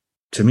really,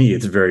 to me,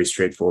 it's very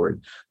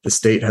straightforward. The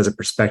state has a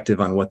perspective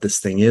on what this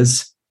thing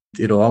is.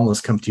 It'll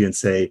almost come to you and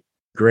say,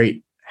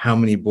 great, how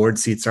many board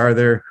seats are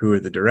there? Who are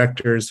the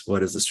directors?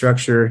 What is the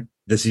structure?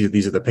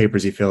 These are the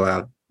papers you fill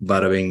out.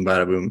 Bada bing,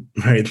 bada boom,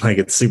 right? Like,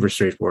 it's super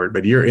straightforward,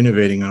 but you're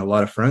innovating on a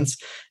lot of fronts,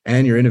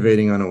 and you're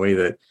innovating on a way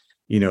that,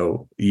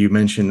 you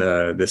mentioned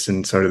this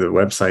in sort of the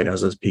website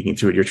as I was speaking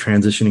to it, you're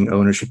transitioning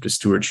ownership to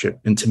stewardship.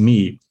 And to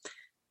me,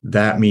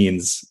 that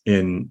means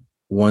in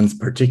one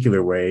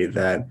particular way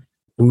that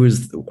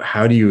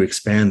how do you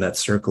expand that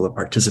circle of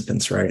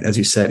participants, right? As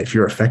you said, if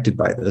you're affected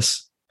by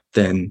this,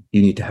 then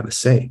you need to have a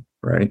say,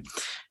 right?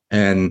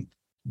 And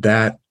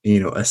that,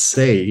 a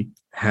say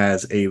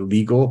has a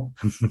legal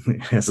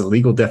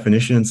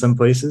definition in some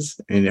places,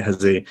 and it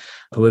has a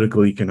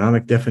political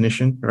economic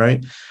definition,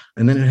 right?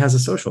 And then it has a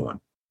social one.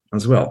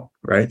 as well,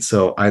 right?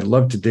 So I'd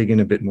love to dig in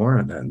a bit more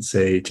on that and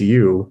say to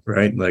you,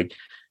 right, like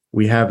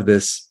we have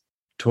this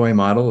toy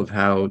model of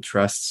how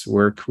trusts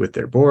work with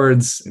their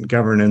boards and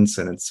governance,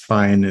 and it's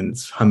fine and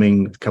it's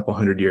humming, a couple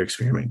 100-year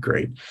experiment,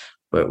 great.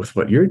 But with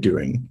what you're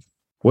doing,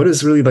 what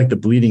is really like the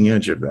bleeding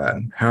edge of that?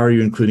 How are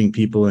you including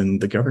people in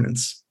the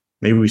governance?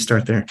 Maybe we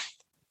start there.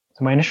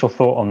 So my initial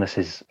thought on this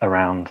is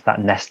around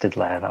that nested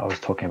layer that I was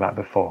talking about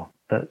before,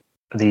 that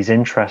these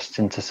interests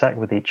intersect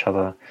with each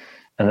other,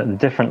 and that the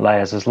different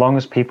layers, as long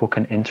as people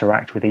can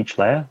interact with each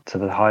layer to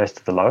the highest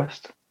to the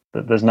lowest,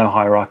 that there's no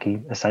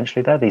hierarchy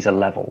essentially there. These are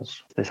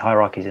levels. There's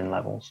hierarchies in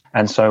levels.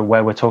 And so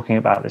where we're talking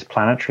about this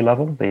planetary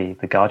level, the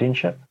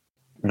guardianship,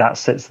 that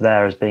sits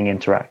there as being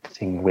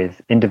interacting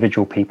with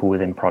individual people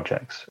within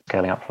projects,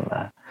 scaling up from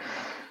there.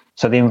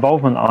 So the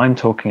involvement I'm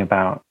talking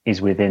about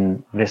is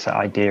within this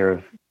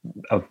idea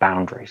of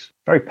boundaries,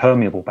 very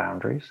permeable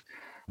boundaries.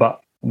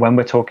 But when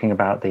we're talking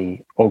about the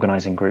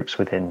organizing groups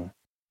within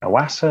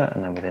OASA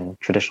and then within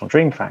traditional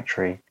Dream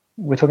Factory,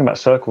 we're talking about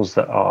circles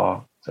that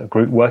are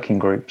working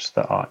groups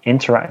that are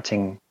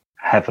interacting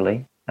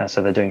heavily.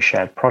 So they're doing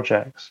shared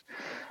projects,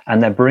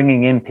 and they're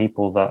bringing in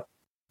people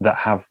that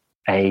have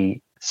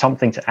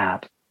something to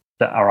add,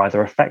 that are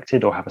either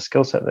affected or have a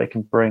skill set that they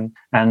can bring.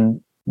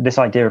 And this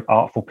idea of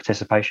artful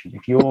participation,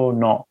 if you're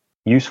not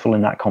useful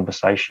in that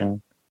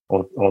conversation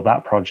or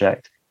that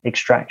project,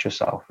 extract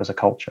yourself as a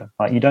culture.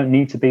 Like, you don't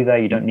need to be there.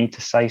 You don't need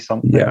to say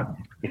something. Yeah.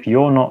 If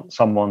you're not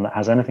someone that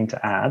has anything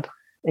to add,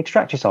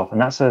 extract yourself.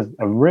 And that's a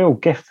real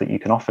gift that you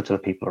can offer to the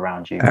people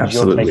around you. Because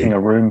you're taking a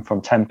room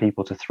from 10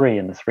 people to 3,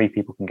 and the 3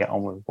 people can get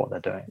on with what they're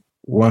doing.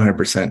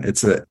 100%.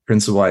 It's a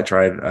principle I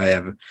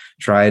have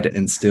tried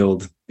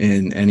instilled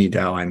in any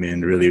DAO I'm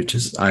in, really, which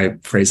is, I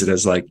phrase it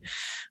as like,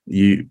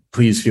 you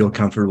please feel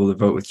comfortable to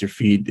vote with your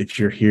feet. If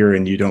you're here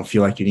and you don't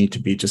feel like you need to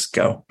be, just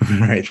go,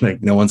 right?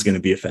 Like, no one's going to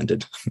be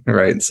offended,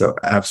 right? So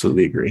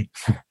absolutely agree.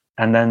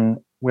 And then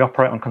we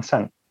operate on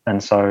consent.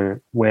 And so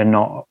we're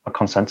not a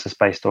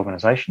consensus-based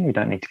organization. We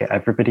don't need to get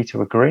everybody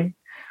to agree.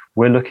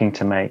 We're looking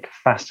to make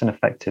fast and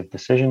effective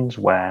decisions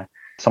where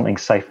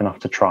something's safe enough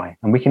to try.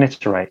 And we can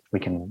iterate. We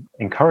can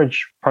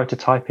encourage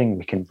prototyping.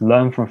 We can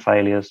learn from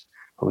failures,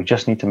 but we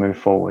just need to move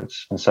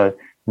forwards. And so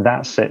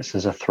that sits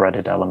as a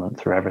threaded element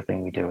through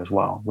everything we do as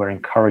well. We're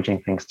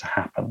encouraging things to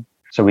happen.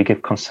 So we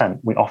give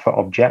consent. We offer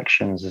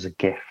objections as a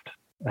gift.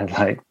 And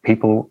like,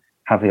 people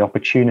have the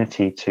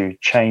opportunity to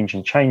change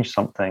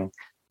something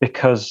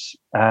because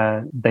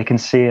they can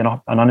see an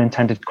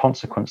unintended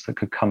consequence that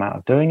could come out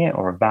of doing it,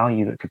 or a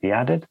value that could be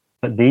added.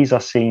 But these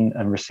are seen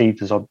and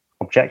received as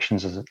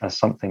objections as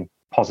something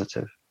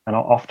positive. And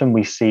often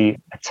we see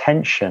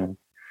attention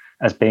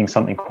as being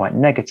something quite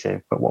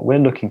negative. But what we're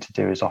looking to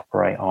do is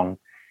operate on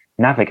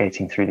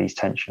navigating through these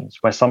tensions,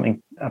 where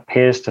something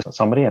appears to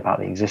somebody about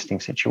the existing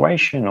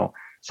situation or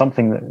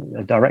something,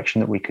 a direction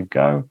that we could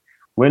go.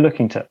 We're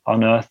looking to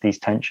unearth these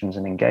tensions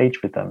and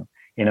engage with them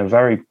in a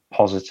very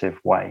positive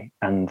way.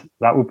 And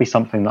that would be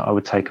something that I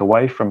would take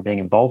away from being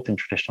involved in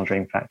traditional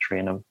Dream Factory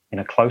in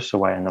a closer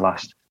way in the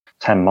last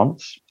 10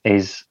 months,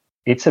 is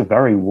it's a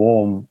very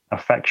warm,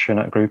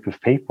 affectionate group of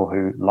people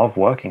who love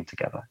working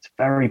together. It's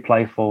very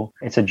playful.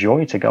 It's a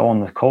joy to go on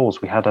the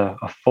calls. We had a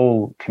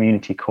full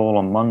community call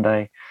on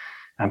Monday,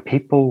 and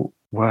people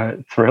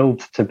were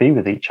thrilled to be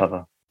with each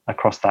other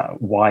across that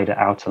wider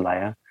outer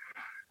layer,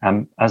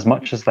 as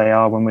much as they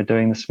are when we're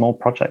doing the small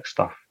project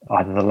stuff,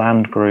 either the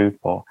land group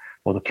or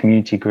the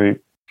community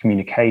group,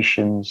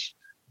 communications.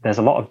 There's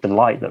a lot of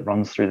delight that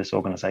runs through this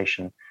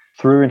organization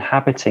through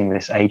inhabiting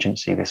this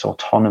agency, this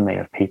autonomy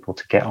of people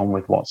to get on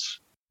with what's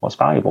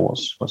valuable,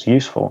 what's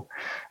useful,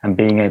 and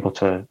being able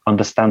to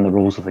understand the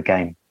rules of the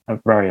game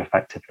very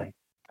effectively.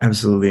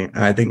 Absolutely.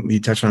 I think you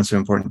touched on some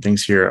important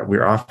things here.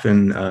 We're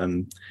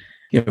often,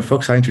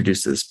 folks I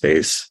introduced to the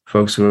space,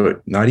 folks who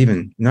are not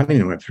even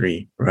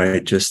Web3,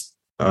 right? Just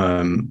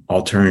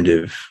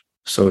alternative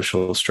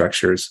social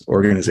structures,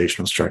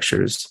 organizational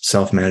structures,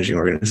 self-managing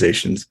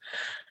organizations.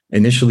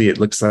 Initially, it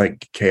looks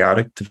like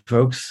chaotic to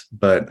folks,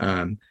 but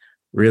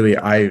really,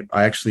 I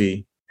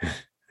actually,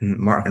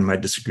 Martin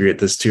might disagree at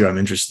this too. I'm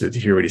interested to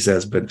hear what he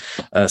says, but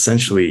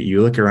essentially,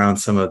 you look around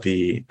some of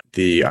the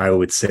I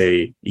would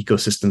say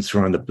ecosystems who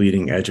are on the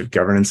bleeding edge of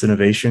governance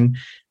innovation,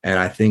 and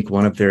I think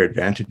one of their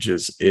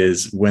advantages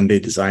is when they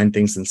design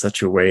things in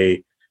such a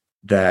way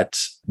that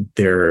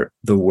the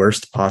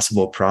worst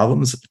possible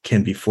problems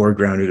can be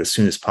foregrounded as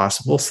soon as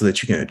possible so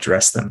that you can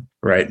address them,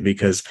 right?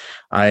 Because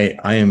I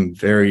am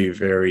very,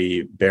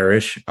 very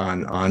bearish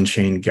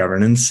on-chain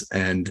governance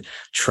and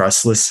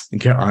trustless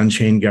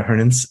on-chain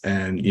governance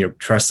and,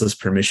 trustless,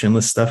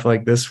 permissionless stuff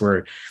like this,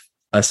 where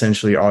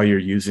essentially all you're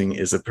using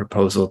is a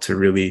proposal to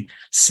really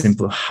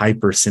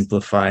hyper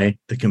simplify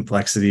the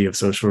complexity of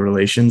social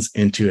relations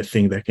into a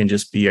thing that can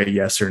just be a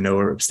yes or no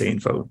or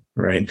abstain vote,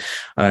 right?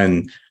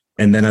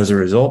 And then as a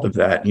result of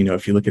that,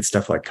 if you look at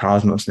stuff like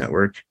Cosmos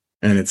Network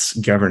and its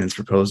governance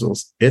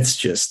proposals, it's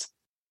just,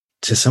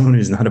 to someone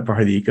who's not a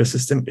part of the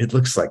ecosystem, it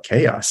looks like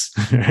chaos,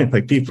 right?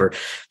 Like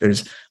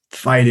there's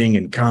fighting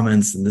and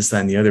comments and this,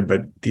 that, and the other.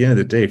 But at the end of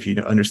the day, if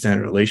you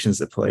understand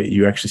relations at play,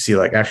 you actually see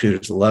like actually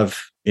there's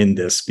love in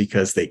this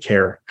because they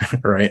care,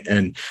 right?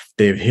 And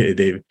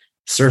they've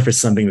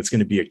surfaced something that's going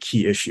to be a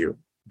key issue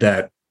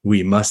that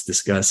we must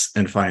discuss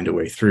and find a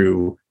way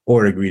through,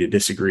 or agree to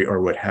disagree,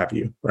 or what have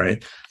you,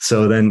 right?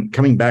 So then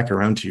coming back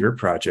around to your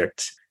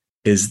project,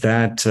 is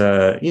that,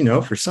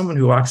 for someone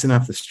who walks in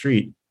off the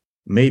street,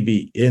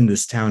 maybe in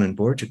this town in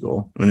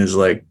Portugal, and is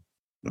like,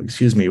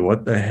 excuse me,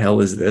 what the hell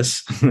is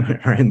this?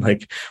 Right?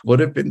 Like, what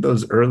have been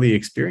those early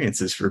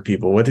experiences for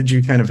people? What did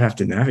you kind of have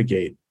to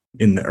navigate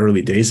in the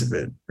early days of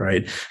it,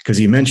 right? Because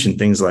you mentioned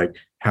things like,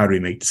 how do we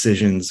make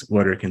decisions?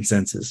 What are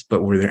consensus?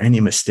 But were there any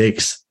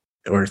mistakes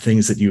or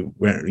things that you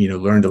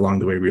learned along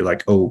the way where you're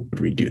like, oh,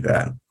 we do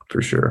that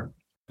for sure?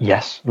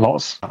 Yes,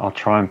 lots. I'll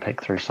try and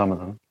pick through some of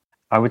them.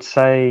 I would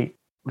say,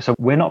 so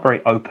we're not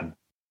very open.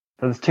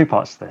 So there's two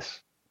parts to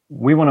this.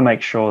 We want to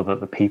make sure that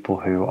the people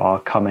who are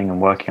coming and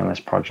working on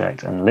this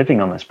project and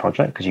living on this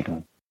project,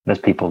 because there's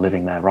people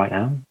living there right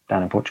now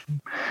down in Portugal,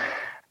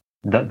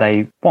 that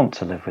they want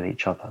to live with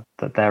each other,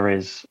 that there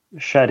is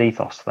shared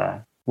ethos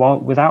there, while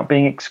without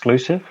being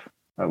exclusive,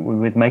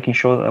 with making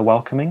sure that they're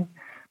welcoming,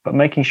 but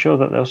making sure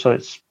that also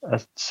it's a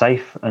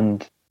safe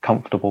and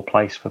comfortable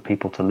place for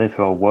people to live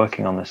who are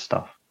working on this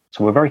stuff.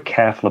 So we're very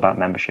careful about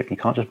membership. You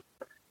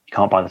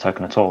can't buy the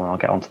token at all, and I'll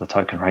get onto the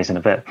token raise in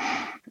a bit.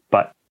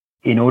 But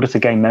in order to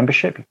gain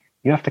membership,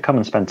 you have to come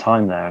and spend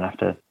time there. And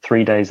after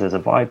 3 days, there's a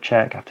vibe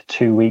check. After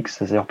 2 weeks,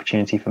 there's the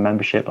opportunity for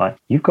membership. Like,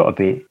 you've got to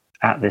be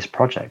at this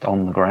project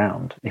on the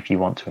ground if you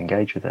want to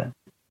engage with it.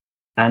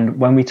 And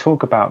when we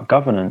talk about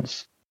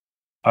governance,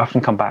 I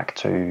often come back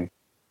to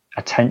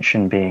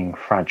attention being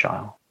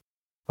fragile.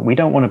 We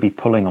don't want to be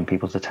pulling on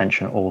people's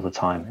attention all the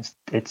time.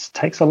 It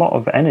takes a lot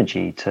of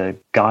energy to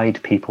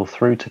guide people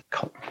through to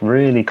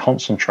really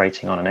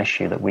concentrating on an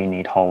issue that we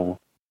need hold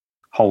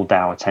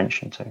our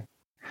attention to.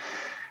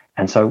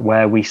 And so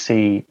where we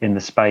see in the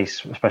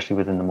space, especially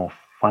within the more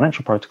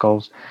financial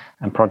protocols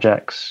and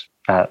projects,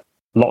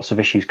 lots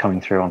of issues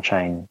coming through on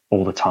chain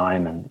all the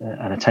time,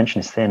 and attention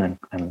is thin,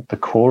 and the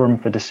quorum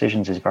for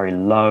decisions is very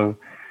low.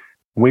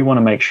 We want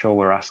to make sure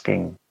we're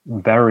asking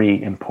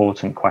very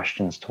important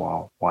questions to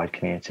our wide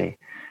community,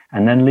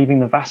 and then leaving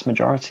the vast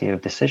majority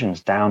of decisions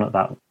down at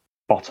that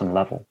bottom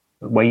level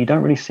where you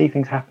don't really see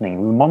things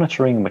happening. We're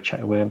monitoring,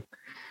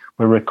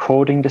 we're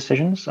recording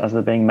decisions as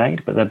they're being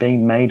made, but they're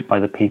being made by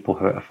the people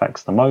who it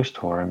affects the most,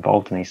 who are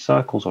involved in these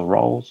circles or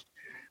roles,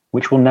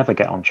 which will never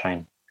get on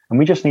chain. And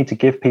we just need to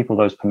give people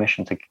those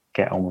permission to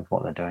get on with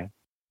what they're doing.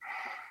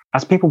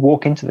 As people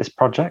walk into this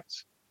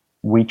project,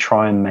 we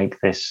try and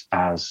make this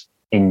as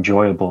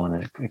enjoyable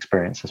an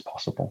experience as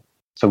possible.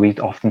 So we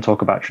often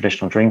talk about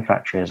Traditional Dream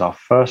Factory as our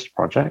first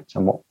project,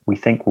 and what we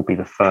think will be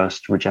the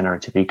first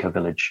regenerative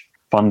eco-village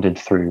funded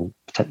through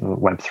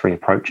Web3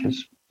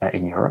 approaches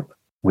in Europe.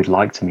 We'd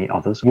like to meet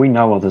others. We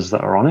know others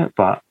that are on it,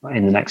 but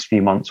in the next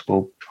few months,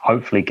 we'll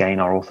hopefully gain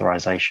our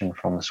authorization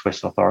from the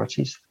Swiss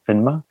authorities,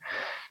 FINMA,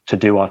 to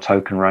do our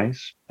token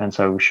raise. And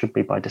so we should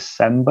be by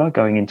December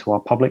going into our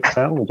public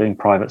sale. We're doing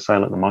private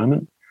sale at the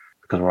moment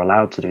because we're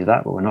allowed to do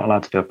that, but we're not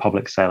allowed to do a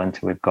public sale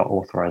until we've got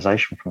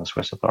authorization from the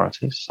Swiss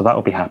authorities. So that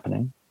will be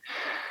happening.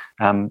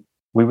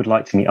 We would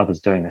like to meet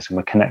others doing this, and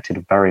we're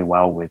connected very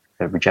well with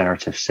the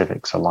Regenerative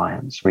Civics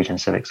Alliance, Regen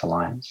Civics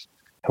Alliance,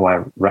 who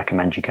I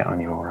recommend you get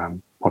on your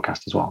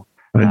podcast as well.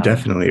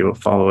 Definitely, we'll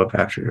follow up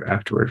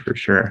afterward for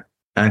sure.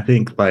 I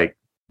think like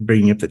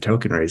bringing up the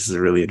token raise is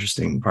a really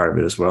interesting part of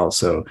it as well.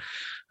 So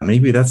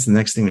maybe that's the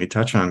next thing we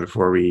touch on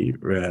before we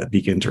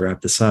begin to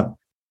wrap this up.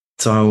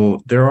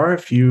 So there are a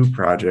few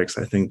projects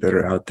I think that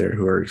are out there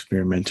who are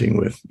experimenting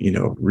with,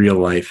 real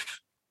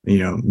life,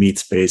 meat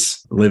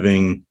space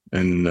living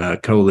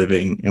and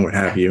co-living and what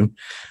have you.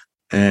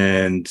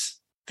 And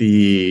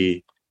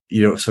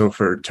so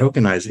for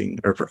tokenizing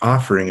or for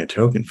offering a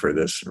token for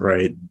this,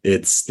 right,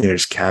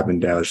 there's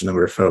Cabin DAO, there's a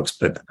number of folks,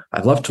 but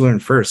I'd love to learn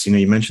first,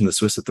 you mentioned the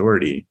Swiss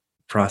authority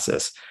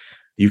process.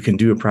 You can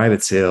do a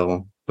private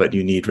sale, but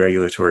you need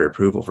regulatory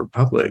approval for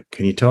public.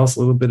 Can you tell us a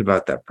little bit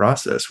about that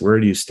process? Where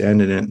do you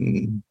stand in it,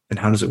 and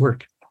how does it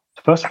work?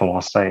 First of all,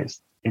 I'll say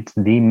it's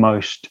the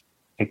most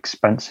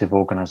expensive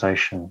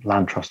organization,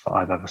 land trust, that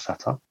I've ever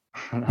set up.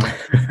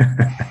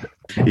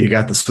 You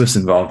got the Swiss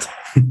involved.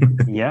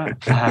 Yeah.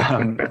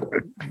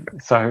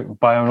 So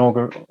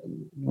by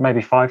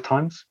maybe 5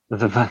 times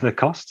the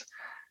cost.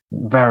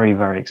 Very,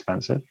 very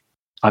expensive.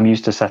 I'm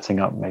used to setting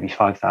up maybe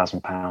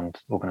 £5,000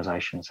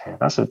 organizations here.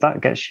 That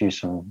gets you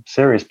some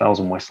serious bells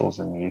and whistles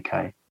in the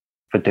UK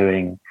for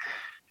doing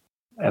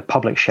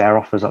public share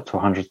offers up to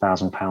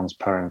 £100,000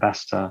 per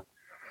investor.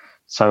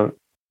 So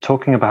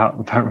talking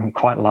about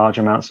quite large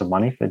amounts of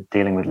money for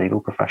dealing with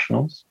legal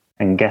professionals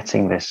and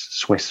getting this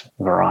Swiss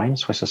Verein,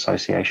 Swiss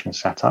Association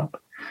set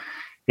up.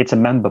 It's a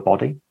member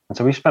body. And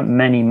so we spent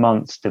many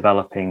months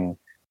developing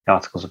the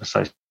Articles of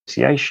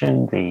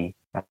Association, the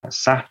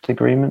SAFT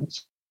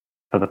agreements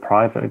for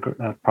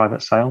the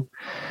private sale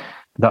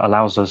that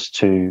allows us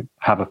to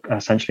have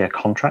essentially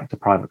a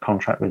private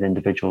contract with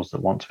individuals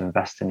that want to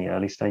invest in the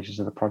early stages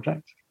of the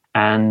project.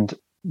 And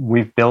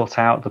we've built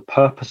out the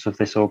purpose of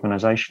this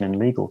organization in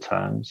legal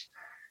terms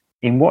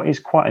in what is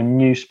quite a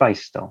new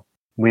space still.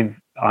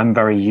 I'm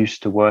very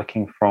used to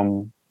working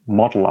from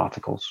model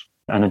articles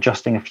and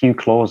adjusting a few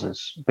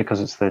clauses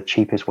because it's the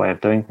cheapest way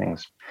of doing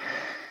things.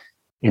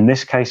 In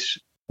this case,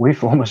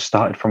 we've almost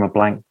started from a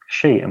blank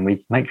sheet, and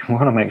we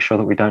want to make sure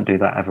that we don't do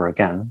that ever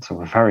again. So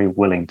we're very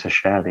willing to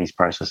share these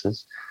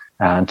processes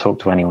and talk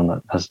to anyone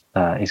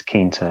that is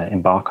keen to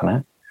embark on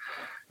it.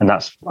 And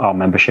that's our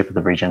membership of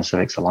the Regen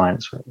Civics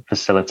Alliance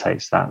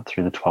facilitates that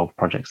through the 12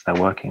 projects they're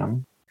working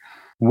on.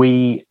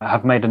 We're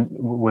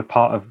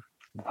part of,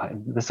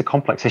 this is a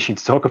complex issue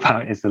to talk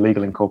about, is the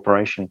legal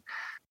incorporation,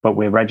 but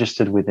we're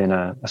registered within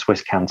a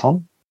Swiss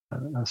canton,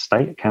 a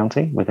state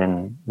county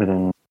within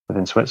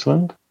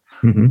Switzerland.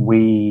 Mm-hmm.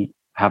 We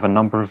have a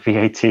number of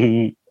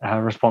VAT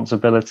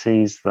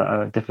responsibilities that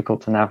are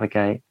difficult to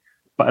navigate,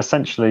 but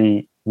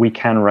essentially we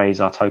can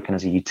raise our token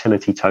as a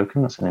utility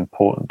token. That's an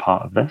important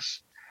part of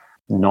this,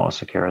 not a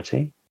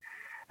security.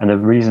 And the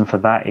reason for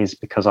that is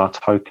because our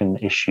token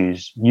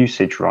issues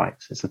usage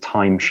rights. It's a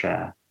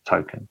timeshare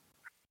token.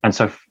 And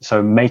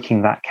so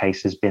making that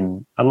case has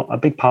been a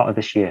big part of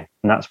this year.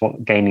 And that's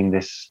what gaining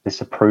this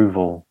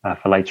approval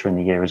for later in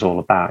the year is all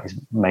about, is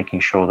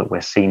making sure that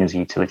we're seen as a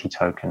utility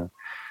token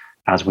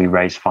as we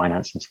raise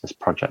finance into this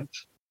project.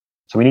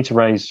 So we need to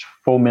raise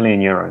 4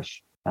 million euros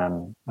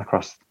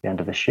across the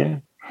end of this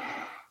year,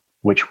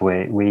 which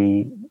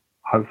we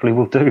hopefully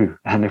will do.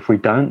 And if we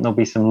don't, there'll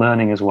be some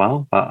learning as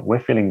well. But we're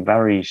feeling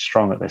very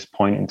strong at this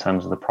point in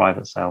terms of the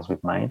private sales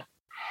we've made.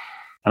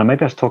 And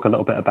maybe I'll talk a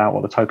little bit about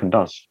what the token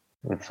does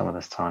with some of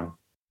this time.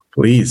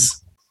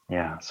 Please.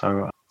 Yeah.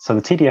 So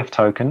the TDF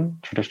token,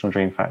 Traditional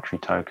Dream Factory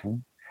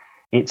token,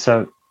 it's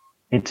a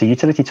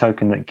utility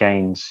token that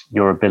gains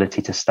your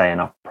ability to stay in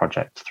our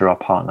project through our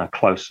partner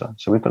Closer.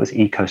 So we've got this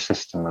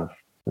ecosystem of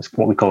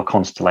what we call a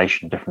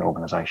constellation of different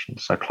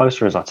organizations. So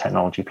Closer is our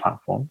technology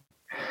platform,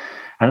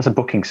 and it's a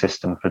booking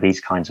system for these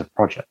kinds of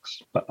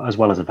projects, but as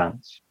well as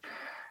events.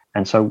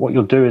 And so what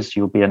you'll do is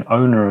you'll be an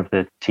owner of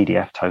the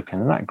TDF token,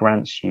 and that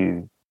grants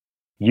you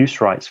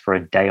use rights for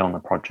a day on the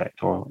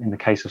project, or in the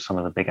case of some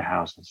of the bigger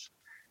houses,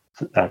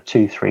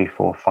 2, 3,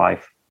 4,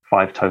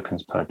 5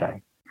 tokens per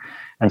day.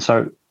 And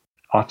so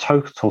our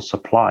total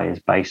supply is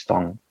based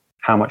on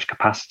how much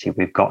capacity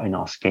we've got in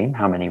our scheme,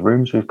 how many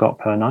rooms we've got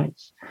per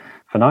night,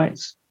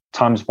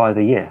 times by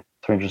the year,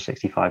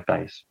 365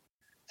 days.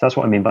 So that's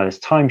what I mean by this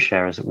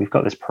timeshare, is that we've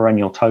got this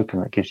perennial token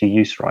that gives you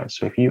use rights.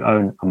 So if you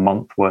own a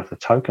month worth of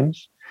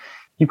tokens,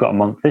 you've got a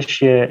month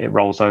this year, it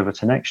rolls over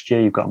to next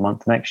year, you've got a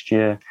month next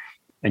year,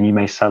 and you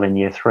may sell in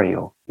year 3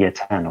 or year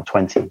 10 or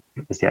 20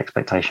 is the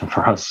expectation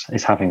for us,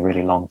 is having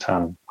really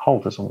long-term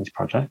holders on these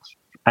projects.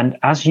 And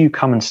as you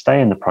come and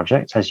stay in the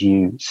project, as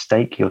you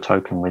stake your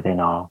token within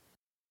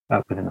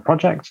the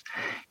project,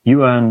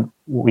 you earn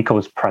what we call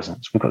as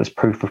presence. We've got this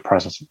proof of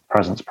presence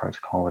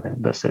protocol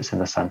within that sits in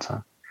the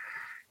center.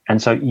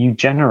 And so you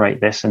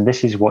generate this, and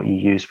this is what you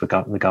use for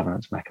the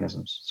governance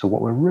mechanisms. So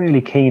what we're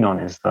really keen on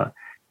is that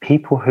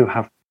people who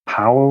have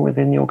power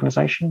within the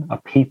organization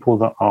are people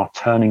that are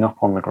turning up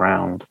on the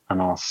ground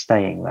and are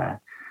staying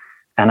there.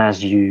 And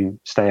as you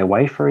stay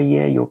away for a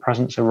year, your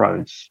presence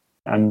erodes.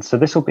 And so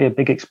this will be a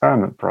big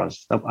experiment for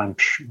us. I'm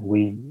sure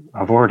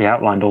I've already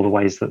outlined all the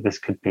ways that this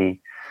could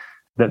be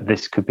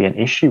an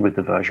issue with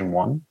the version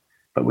 1,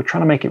 but we're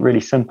trying to make it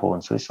really simple.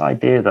 And so this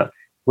idea that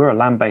we're a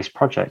land-based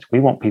project, we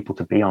want people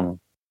to be on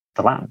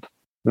the land.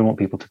 We want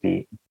people to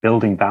be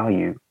building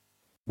value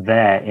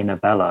there in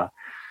Abella,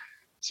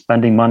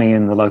 spending money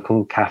in the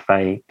local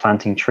cafe,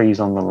 planting trees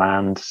on the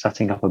land,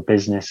 setting up a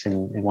business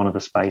in one of the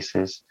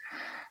spaces.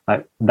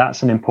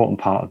 That's an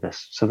important part of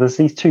this. So there's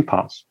these two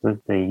parts,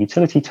 the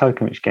utility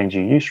token, which gains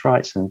you use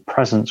rights, and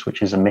presence,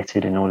 which is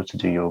emitted in order to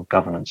do your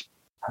governance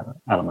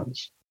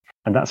elements.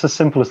 And that's as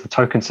simple as the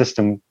token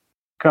system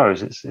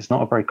goes. It's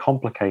not a very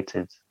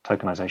complicated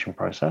tokenization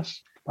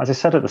process. As I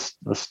said at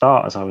the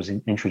start, as I was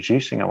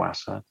introducing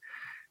OASA,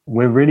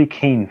 we're really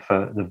keen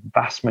for the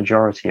vast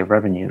majority of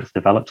revenue that's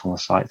developed on the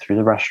site through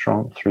the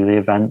restaurant, through the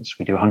events.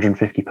 We do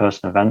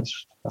 150-person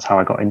events. That's how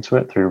I got into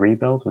it through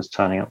Rebuild, was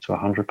turning up to a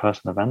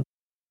 100-person event.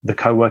 The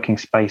co-working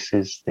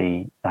spaces,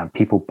 the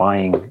people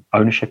buying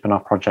ownership in our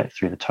project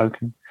through the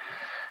token,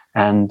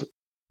 and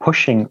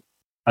pushing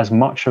as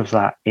much of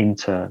that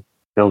into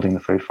building the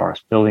food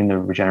forest, building the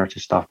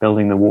regenerative stuff,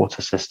 building the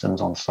water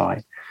systems on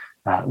site.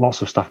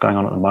 Lots of stuff going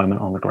on at the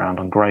moment on the ground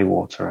on grey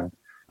water, and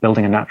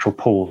building a natural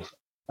pool.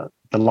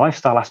 The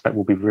lifestyle aspect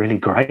will be really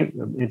great.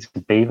 It's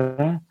to be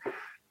there.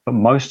 But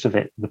most of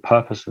it, the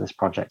purpose of this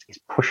project is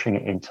pushing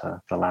it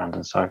into the land.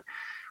 And so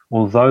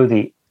although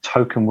the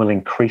token will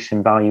increase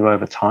in value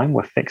over time,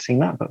 we're fixing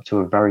that, but to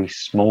a very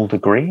small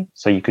degree.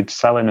 So you could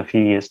sell in a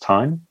few years'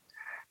 time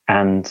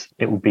and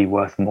it will be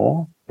worth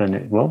more than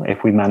it will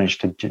if we manage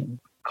to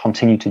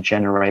continue to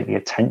generate the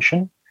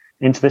attention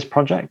into this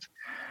project.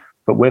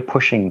 But we're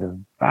pushing the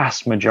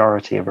vast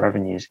majority of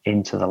revenues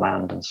into the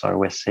land. And so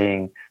we're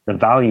seeing the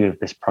value of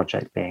this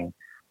project being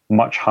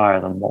much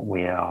higher than what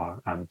we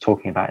are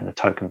talking about in the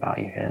token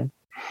value here.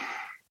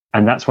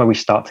 And that's where we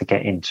start to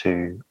get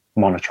into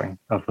monitoring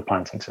of the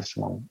planting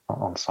system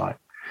on site.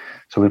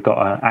 So we've got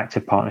an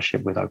active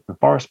partnership with Open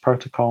Forest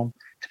Protocol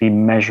to be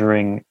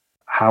measuring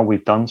how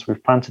we've done. So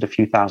we've planted a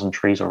few thousand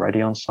trees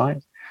already on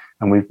site,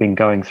 and we've been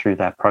going through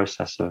their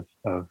process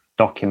of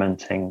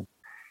documenting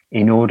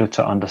in order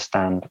to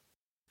understand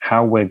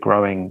how we're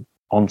growing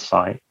on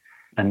site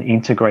and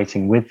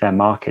integrating with their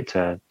market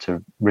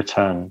to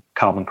return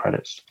carbon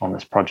credits on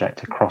this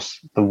project across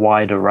the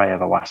wide array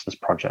of OASA's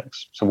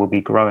projects. So we'll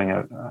be growing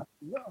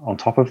on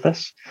top of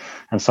this,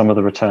 and some of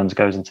the returns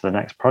goes into the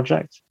next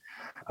project.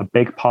 A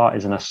big part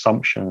is an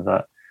assumption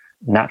that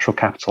natural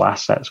capital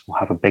assets will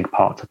have a big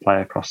part to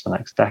play across the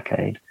next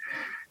decade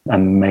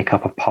and make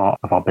up a part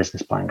of our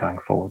business plan going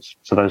forwards.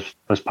 So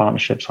those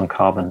partnerships on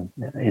carbon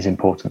is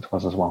important to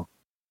us as well.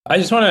 I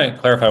just want to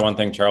clarify one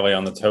thing, Charlie,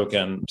 on the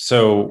token.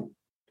 So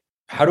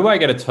how do I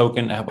get a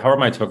token? How are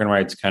my token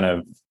rights kind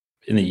of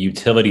in the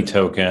utility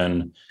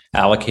token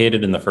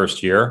allocated in the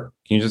first year?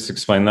 Can you just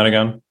explain that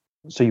again?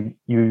 So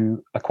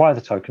you acquire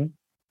the token,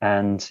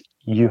 and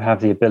you have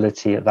the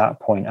ability at that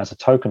point as a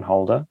token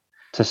holder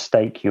to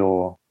stake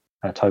your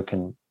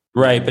token.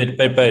 Right,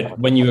 but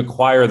when you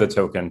acquire the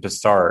token to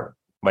start,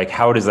 like,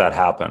 how does that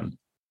happen?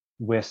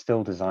 We're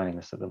still designing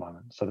this at the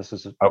moment, so this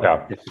is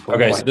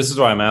okay. So this is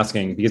why I'm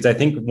asking, because I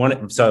think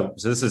so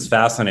this is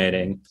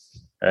fascinating,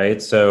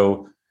 right?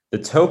 So the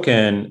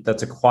token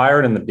that's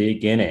acquired in the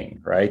beginning,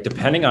 right?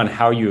 Depending on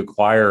how you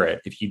acquire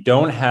it, if you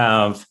don't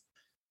have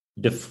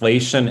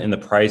deflation in the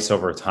price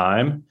over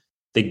time,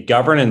 the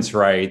governance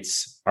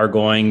rights are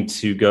going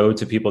to go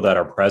to people that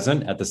are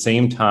present at the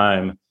same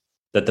time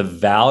that the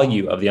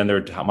value of the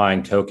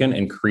underlying token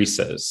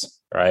increases,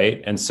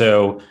 right? And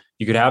so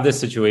you could have this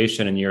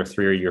situation in year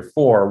 3 or year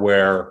 4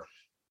 where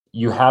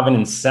you have an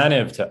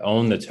incentive to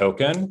own the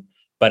token,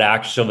 but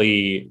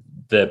actually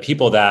the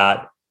people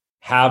that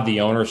have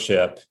the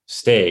ownership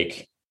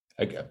stake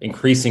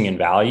increasing in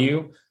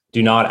value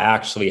do not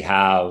actually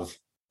have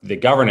the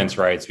governance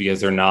rights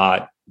because they're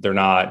not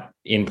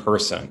in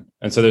person.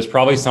 And so there's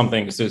probably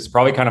it's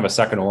probably kind of a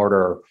second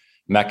order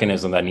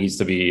mechanism that needs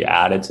to be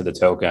added to the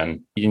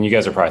token. And you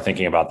guys are probably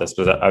thinking about this,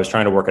 but I was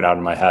trying to work it out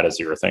in my head as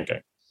you were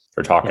thinking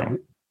or talking. Yeah,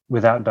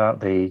 without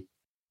doubt, the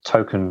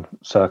token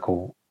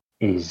circle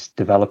is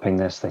developing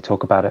this. They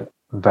talk about it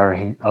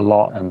a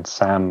lot. And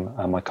Sam,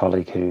 my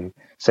colleague who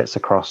sits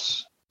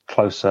across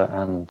Closer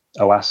and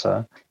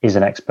OASA, is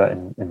an expert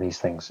in these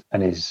things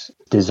and is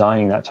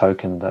designing that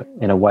token that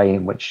in a way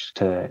in which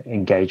to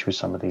engage with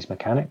some of these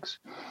mechanics.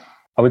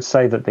 I would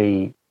say that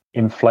the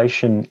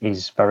inflation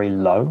is very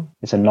low.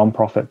 It's a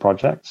non-profit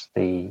project.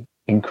 The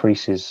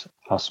increases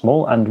are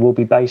small and will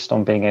be based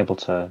on being able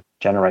to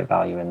generate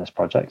value in this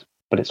project.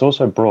 But it's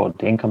also broad.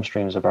 The income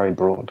streams are very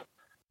broad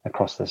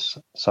across this.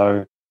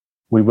 So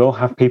we will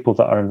have people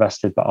that are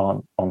invested but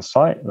aren't on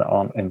site, that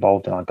aren't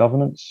involved in our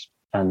governance.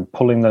 And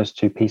pulling those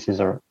two pieces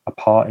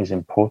apart is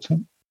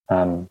important,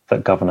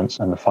 that governance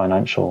and the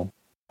financial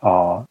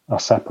are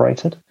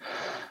separated.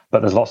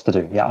 But there's lots to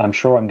do. Yeah, I'm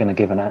sure I'm going to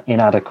give an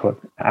inadequate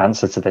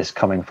answer to this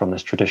coming from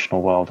this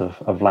traditional world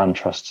of land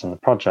trusts and the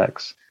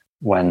projects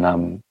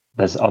when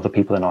there's other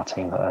people in our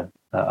team that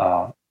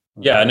are.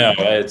 Yeah, no,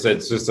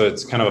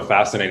 it's kind of a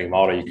fascinating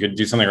model. You could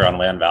do something around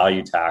land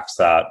value tax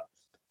that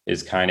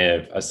is kind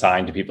of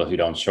assigned to people who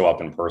don't show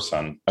up in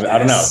person. I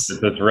don't know. It's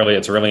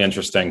a really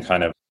interesting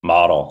kind of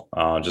model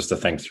just to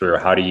think through.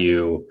 How do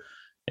you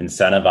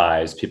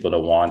incentivize people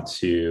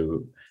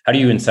how do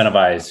you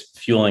incentivize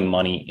fueling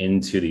money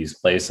into these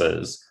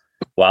places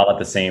while at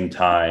the same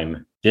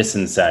time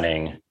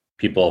disincenting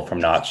people from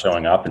not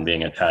showing up and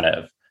being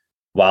attentive,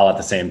 while at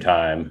the same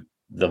time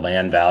the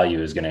land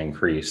value is going to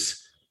increase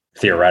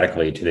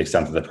theoretically to the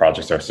extent that the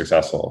projects are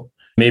successful?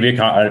 Maybe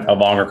a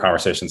longer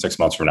conversation 6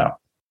 months from now.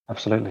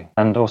 Absolutely.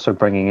 And also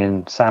bringing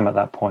in Sam at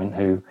that point,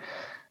 who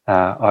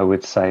I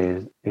would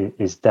say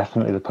is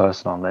definitely the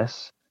person on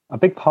this. A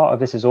big part of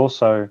this is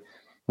also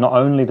not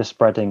only the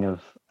spreading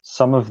of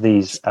some of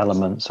these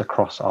elements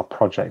across our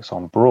projects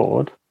on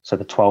Broad, so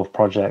the 12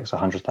 projects,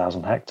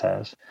 100,000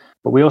 hectares,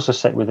 but we also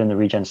sit within the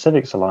Regen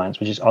Civics Alliance,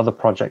 which is other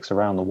projects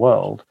around the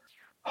world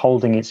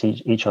holding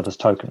each other's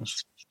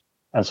tokens.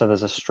 And so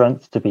there's a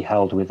strength to be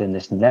held within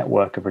this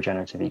network of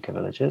regenerative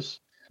ecovillages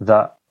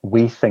that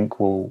we think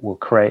will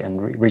create,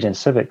 and Regen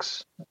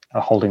Civics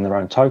are holding their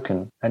own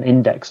token, an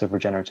index of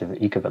regenerative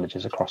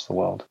ecovillages across the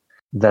world.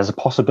 There's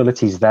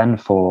possibilities then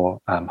for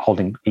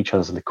holding each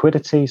other's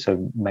liquidity,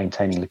 so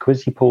maintaining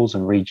liquidity pools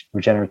and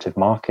regenerative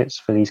markets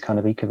for these kind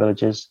of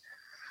ecovillages,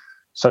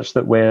 such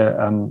that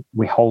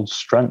we hold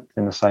strength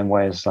in the same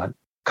way as like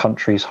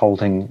countries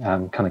holding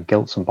kind of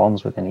gilts and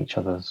bonds within each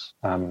other's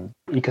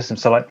ecosystem.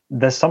 So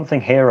there's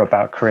something here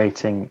about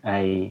creating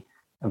a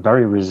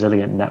very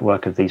resilient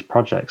network of these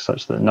projects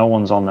such that no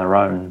one's on their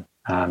own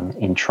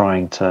in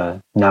trying to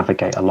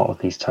navigate a lot of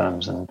these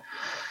terms. And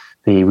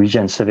the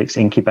Regen Civics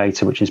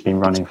Incubator, which has been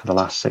running for the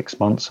last 6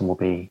 months and will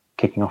be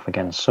kicking off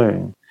again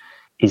soon,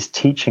 is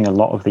teaching a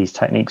lot of these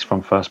techniques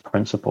from first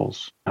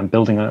principles and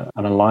building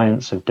an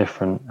alliance of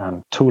different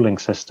tooling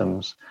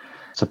systems,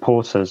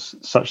 supporters,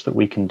 such that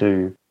we can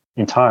do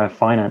entire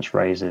finance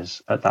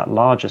raises at that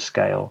larger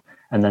scale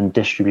and then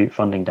distribute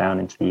funding down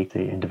into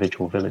the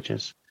individual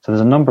villages. So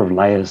there's a number of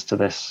layers to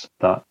this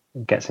that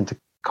gets into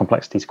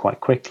complexities quite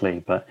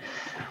quickly, but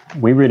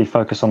we really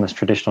focus on this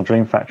traditional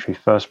Dream Factory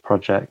first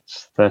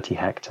project, 30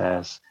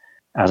 hectares,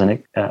 as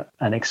an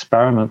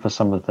experiment for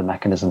some of the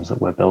mechanisms that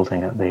we're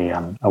building at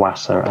the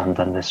OASA and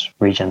then this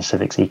Regen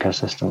Civics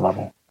ecosystem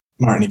level.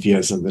 Martin, if you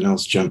have something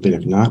else, jump in.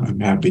 If not, I'm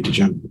happy to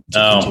jump.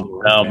 No,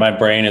 my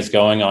brain is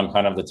going on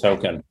kind of the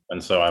token,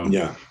 and so I'm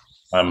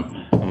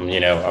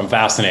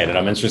fascinated.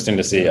 I'm interested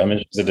to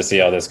see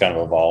how this kind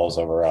of evolves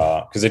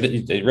over because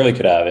it really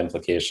could have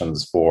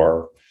implications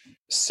for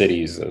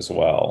cities as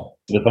well.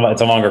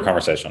 It's a longer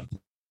conversation.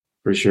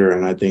 For sure.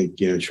 And I think,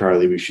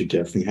 Charlie, we should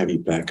definitely have you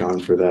back on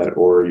for that,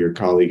 or your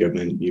colleague,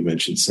 you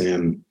mentioned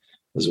Sam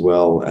as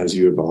well, as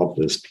you evolve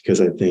this,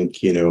 because I think,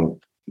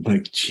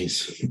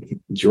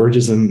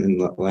 Georgism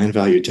and land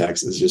value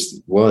taxes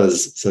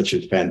was such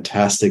a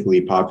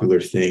fantastically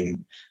popular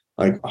thing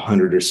like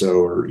 100 or so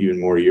or even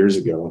more years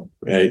ago,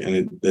 right?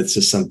 And that's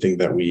just something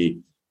that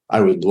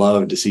I would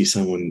love to see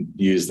someone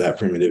use that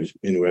primitive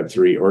in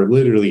Web3 or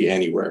literally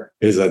anywhere,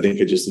 because I think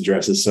it just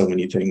addresses so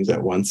many things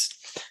at once.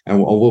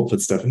 And we'll put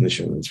stuff in the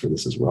show notes for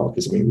this as well,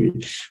 because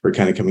we're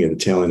kind of coming at the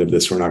tail end of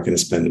this. We're not going to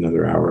spend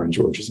another hour on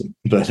Georgism,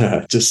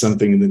 but just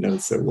something in the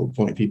notes that we'll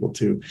point people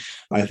to.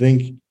 I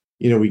think,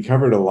 we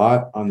covered a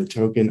lot on the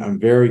token. I'm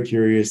very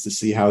curious to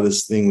see how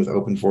this thing with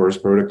Open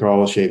Forest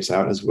Protocol shapes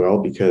out as well,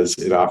 because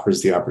it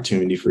offers the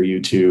opportunity for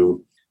you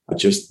to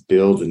just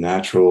build a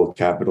natural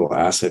capital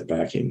asset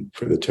backing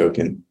for the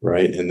token,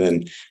 right? And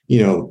then,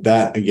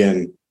 that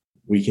again,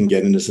 we can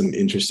get into some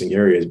interesting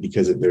areas,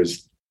 because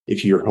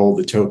if you hold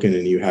the token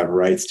and you have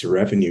rights to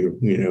revenue,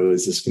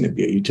 is this going to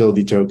be a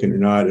utility token or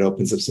not? It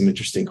opens up some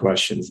interesting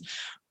questions.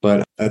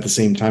 But at the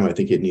same time, I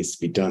think it needs to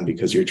be done,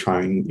 because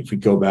if we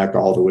go back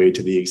all the way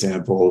to the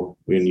example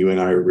when you and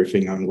I are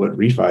riffing on what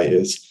refi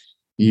is,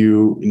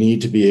 you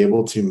need to be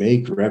able to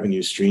make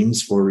revenue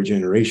streams for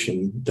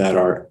regeneration that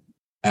are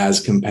as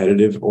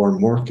competitive or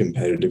more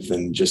competitive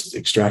than just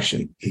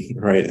extraction,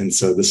 right? And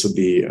so this will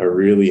be a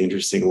really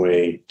interesting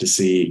way to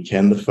see,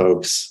 can the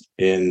folks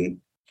in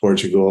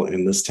Portugal,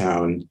 in this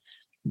town,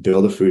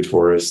 build a food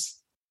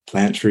forest,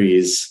 plant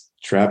trees,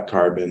 trap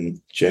carbon,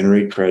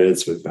 generate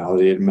credits with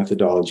validated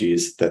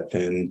methodologies that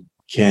then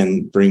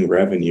can bring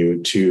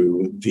revenue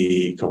to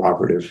the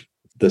cooperative,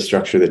 the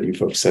structure that you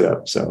folks set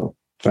up. So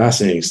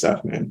fascinating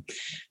stuff, man.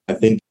 I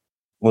think,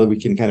 we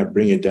can kind of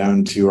bring it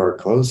down to our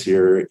close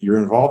here. You're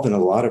involved in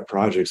a lot of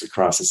projects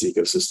across this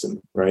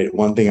ecosystem, right?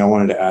 One thing I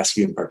wanted to ask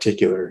you in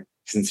particular,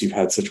 since you've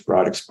had such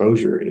broad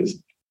exposure, is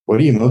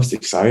what are you most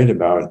excited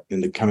about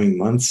in the coming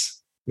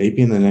months,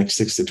 maybe in the next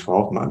 6 to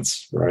 12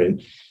 months,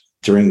 right?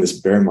 During this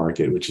bear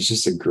market, which is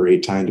just a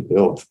great time to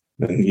build.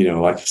 And,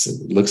 like I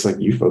said, it looks like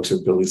you folks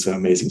are building some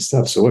amazing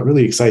stuff. So what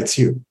really excites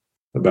you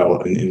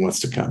about in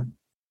what's to come?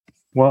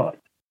 Well,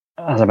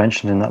 as I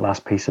mentioned in that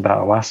last piece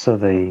about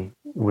OASA,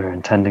 we're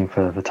intending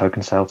for the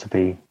token sale to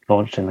be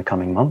launched in the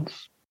coming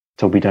months.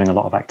 So we'll be doing a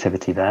lot of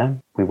activity there.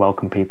 We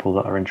welcome people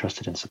that are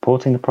interested in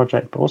supporting the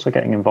project, but also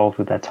getting involved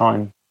with their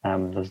time.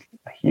 There's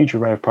a huge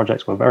array of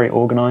projects. We're very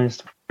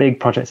organized, big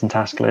projects and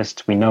task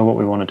lists. We know what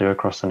we want to do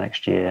across the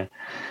next year.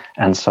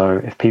 And so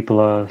if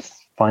people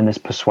find this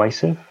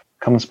persuasive,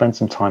 come and spend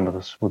some time with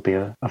us would be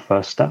a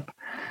first step,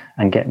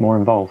 and get more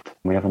involved.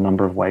 We have a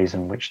number of ways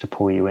in which to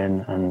pull you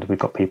in, and we've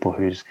got people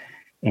whose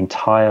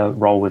entire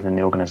role within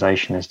the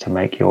organization is to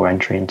make your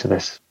entry into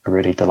this a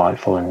really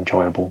delightful and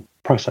enjoyable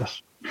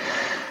process.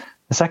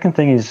 The second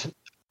thing is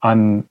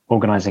I'm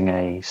organizing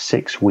a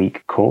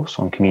 6-week course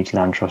on community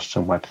land trusts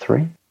and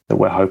Web3 that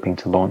we're hoping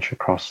to launch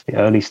across the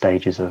early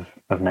stages of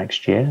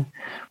next year.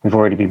 We've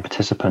already been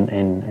participant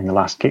in the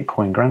last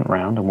Gitcoin grant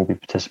round, and we'll be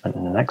participant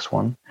in the next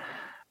one.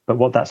 But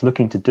what that's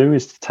looking to do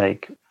is to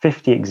take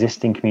 50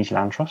 existing community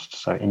land trusts,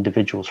 so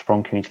individuals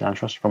from community land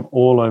trusts from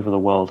all over the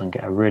world, and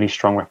get a really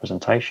strong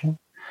representation.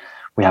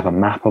 We have a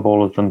map of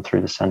all of them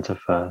through the Center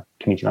for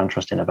Community Land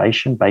Trust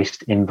Innovation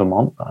based in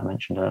Vermont that I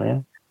mentioned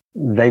earlier.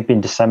 They've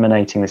been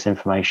disseminating this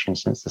information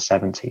since the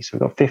 70s. So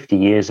we've got 50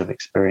 years of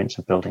experience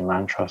of building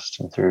land trusts,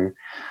 and through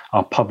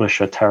our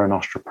publisher, Terra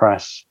Nostra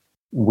Press,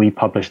 we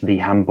published the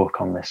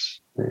handbook on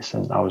this,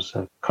 and I was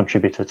a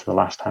contributor to the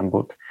last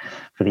handbook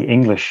for the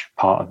English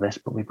part of this,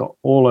 but we've got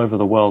all over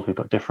the world, we've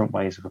got different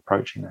ways of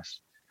approaching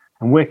this.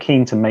 And we're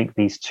keen to make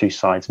these two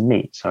sides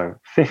meet. So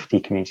 50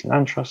 community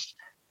land trusts,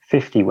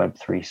 50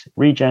 Web3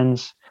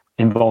 regens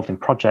involved in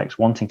projects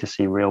wanting to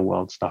see real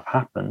world stuff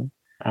happen,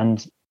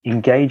 and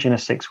engage in a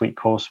 6-week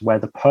course where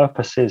the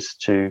purpose is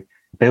to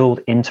build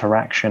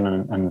interaction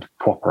and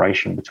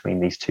cooperation between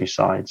these two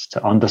sides,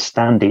 to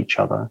understand each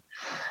other.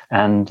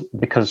 And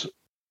because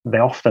they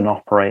often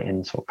operate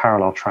in sort of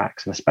parallel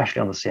tracks, and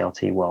especially on the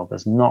CLT world,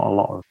 there's not a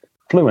lot of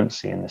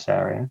fluency in this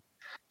area.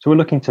 So we're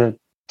looking to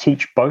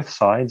teach both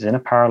sides in a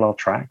parallel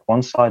track,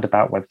 one side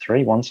about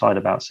Web3, one side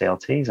about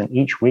CLTs, and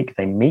each week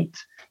they meet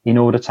in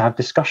order to have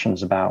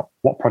discussions about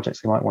what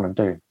projects they might want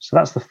to do. So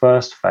that's the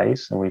first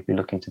phase, and we'd be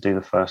looking to do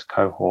the first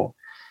cohort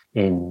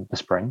in the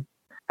spring.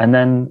 And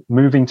then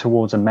moving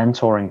towards a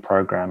mentoring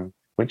program,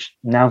 which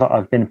now that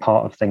I've been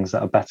part of things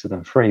that are better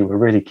than free, we're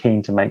really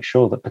keen to make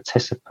sure that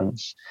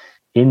participants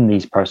in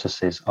these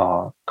processes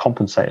are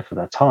compensated for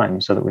their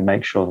time so that we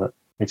make sure that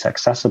it's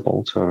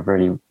accessible to a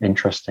really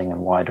interesting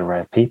and wide array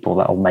of people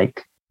that will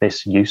make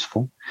this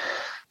useful.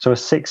 So a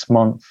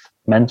 6-month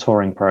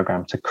mentoring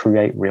program to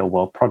create real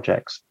world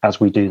projects as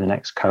we do the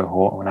next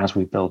cohort and as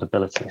we build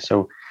ability.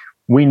 So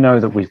we know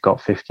that we've got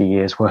 50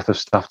 years worth of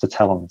stuff to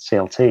tell on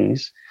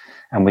CLTs,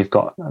 and we've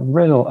got a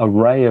real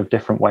array of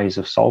different ways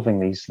of solving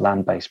these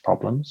land-based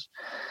problems.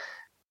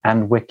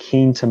 And we're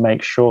keen to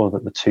make sure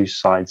that the two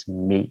sides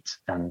meet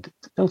and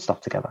build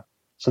stuff together.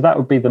 So that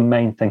would be the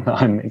main thing that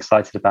I'm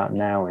excited about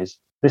now, is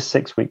this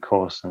 6-week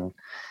course. And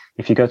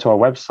if you go to our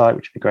website,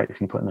 which would be great if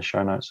you can put in the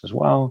show notes as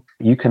well,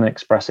 you can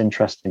express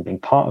interest in being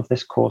part of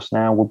this course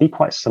now. We'll be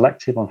quite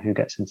selective on who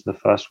gets into the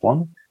first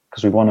one,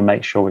 because we want to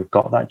make sure we've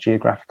got that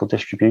geographical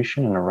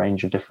distribution and a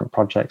range of different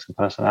projects and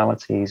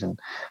personalities and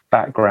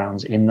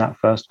backgrounds in that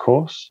first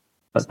course.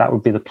 But that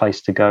would be the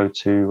place to go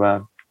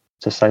to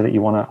say that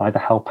you want to either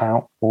help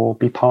out or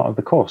be part of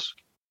the course.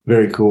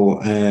 Very cool.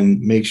 And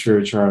make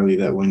sure, Charlie,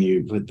 that when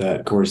you put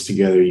that course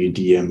together, you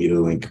DM me the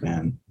link,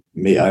 man.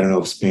 I don't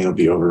know if Spain will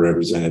be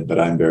overrepresented, but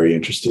I'm very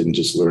interested in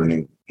just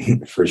learning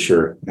for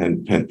sure,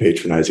 and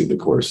patronizing the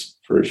course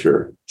for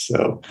sure.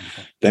 So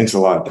thanks a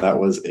lot.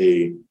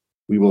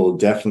 We will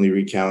definitely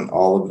recount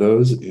all of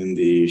those in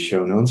the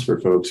show notes for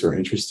folks who are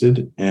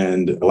interested.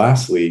 And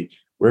lastly,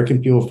 where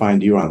can people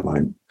find you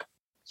online?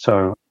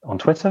 So on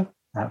Twitter,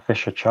 at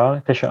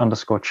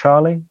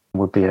Fisher_Charlie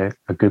would be a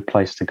good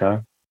place to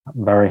go.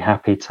 I'm very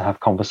happy to have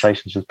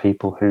conversations with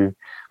people who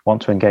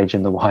want to engage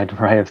in the wide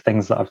array of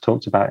things that I've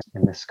talked about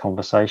in this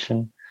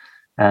conversation.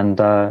 And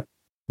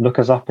look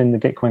us up in the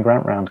Gitcoin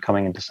grant round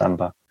coming in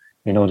December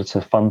in order to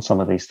fund some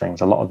of these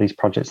things. A lot of these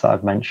projects that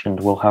I've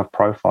mentioned will have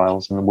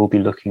profiles, and we'll be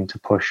looking to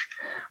push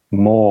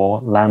more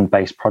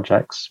land-based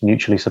projects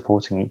mutually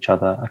supporting each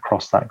other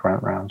across that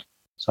grant round.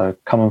 So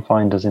come and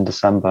find us in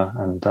December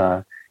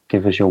and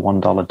give us your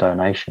 $1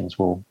 donations.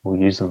 We'll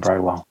use them very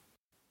well.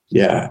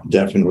 Yeah,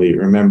 definitely.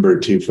 Remember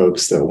too,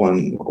 folks, that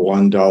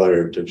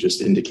 $1 of just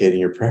indicating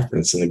your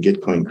preference in the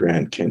Gitcoin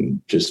grant can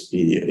just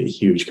be a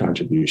huge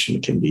contribution.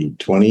 It can be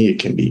 20, it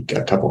can be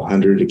a couple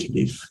hundred, it can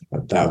be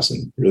 1,000.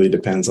 It really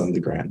depends on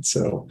the grant.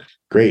 So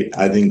great.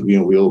 I think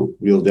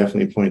we'll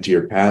definitely point to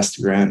your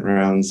past grant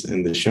rounds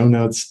in the show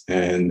notes.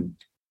 And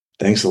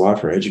thanks a lot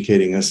for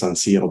educating us on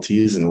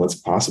CLTs and what's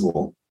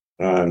possible.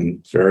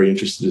 I'm very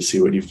interested to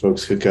see what you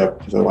folks hook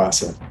up with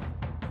OASA.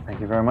 Thank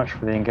you very much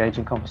for the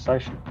engaging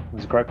conversation. It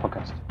was a great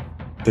podcast.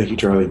 Thank you,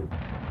 Charlie.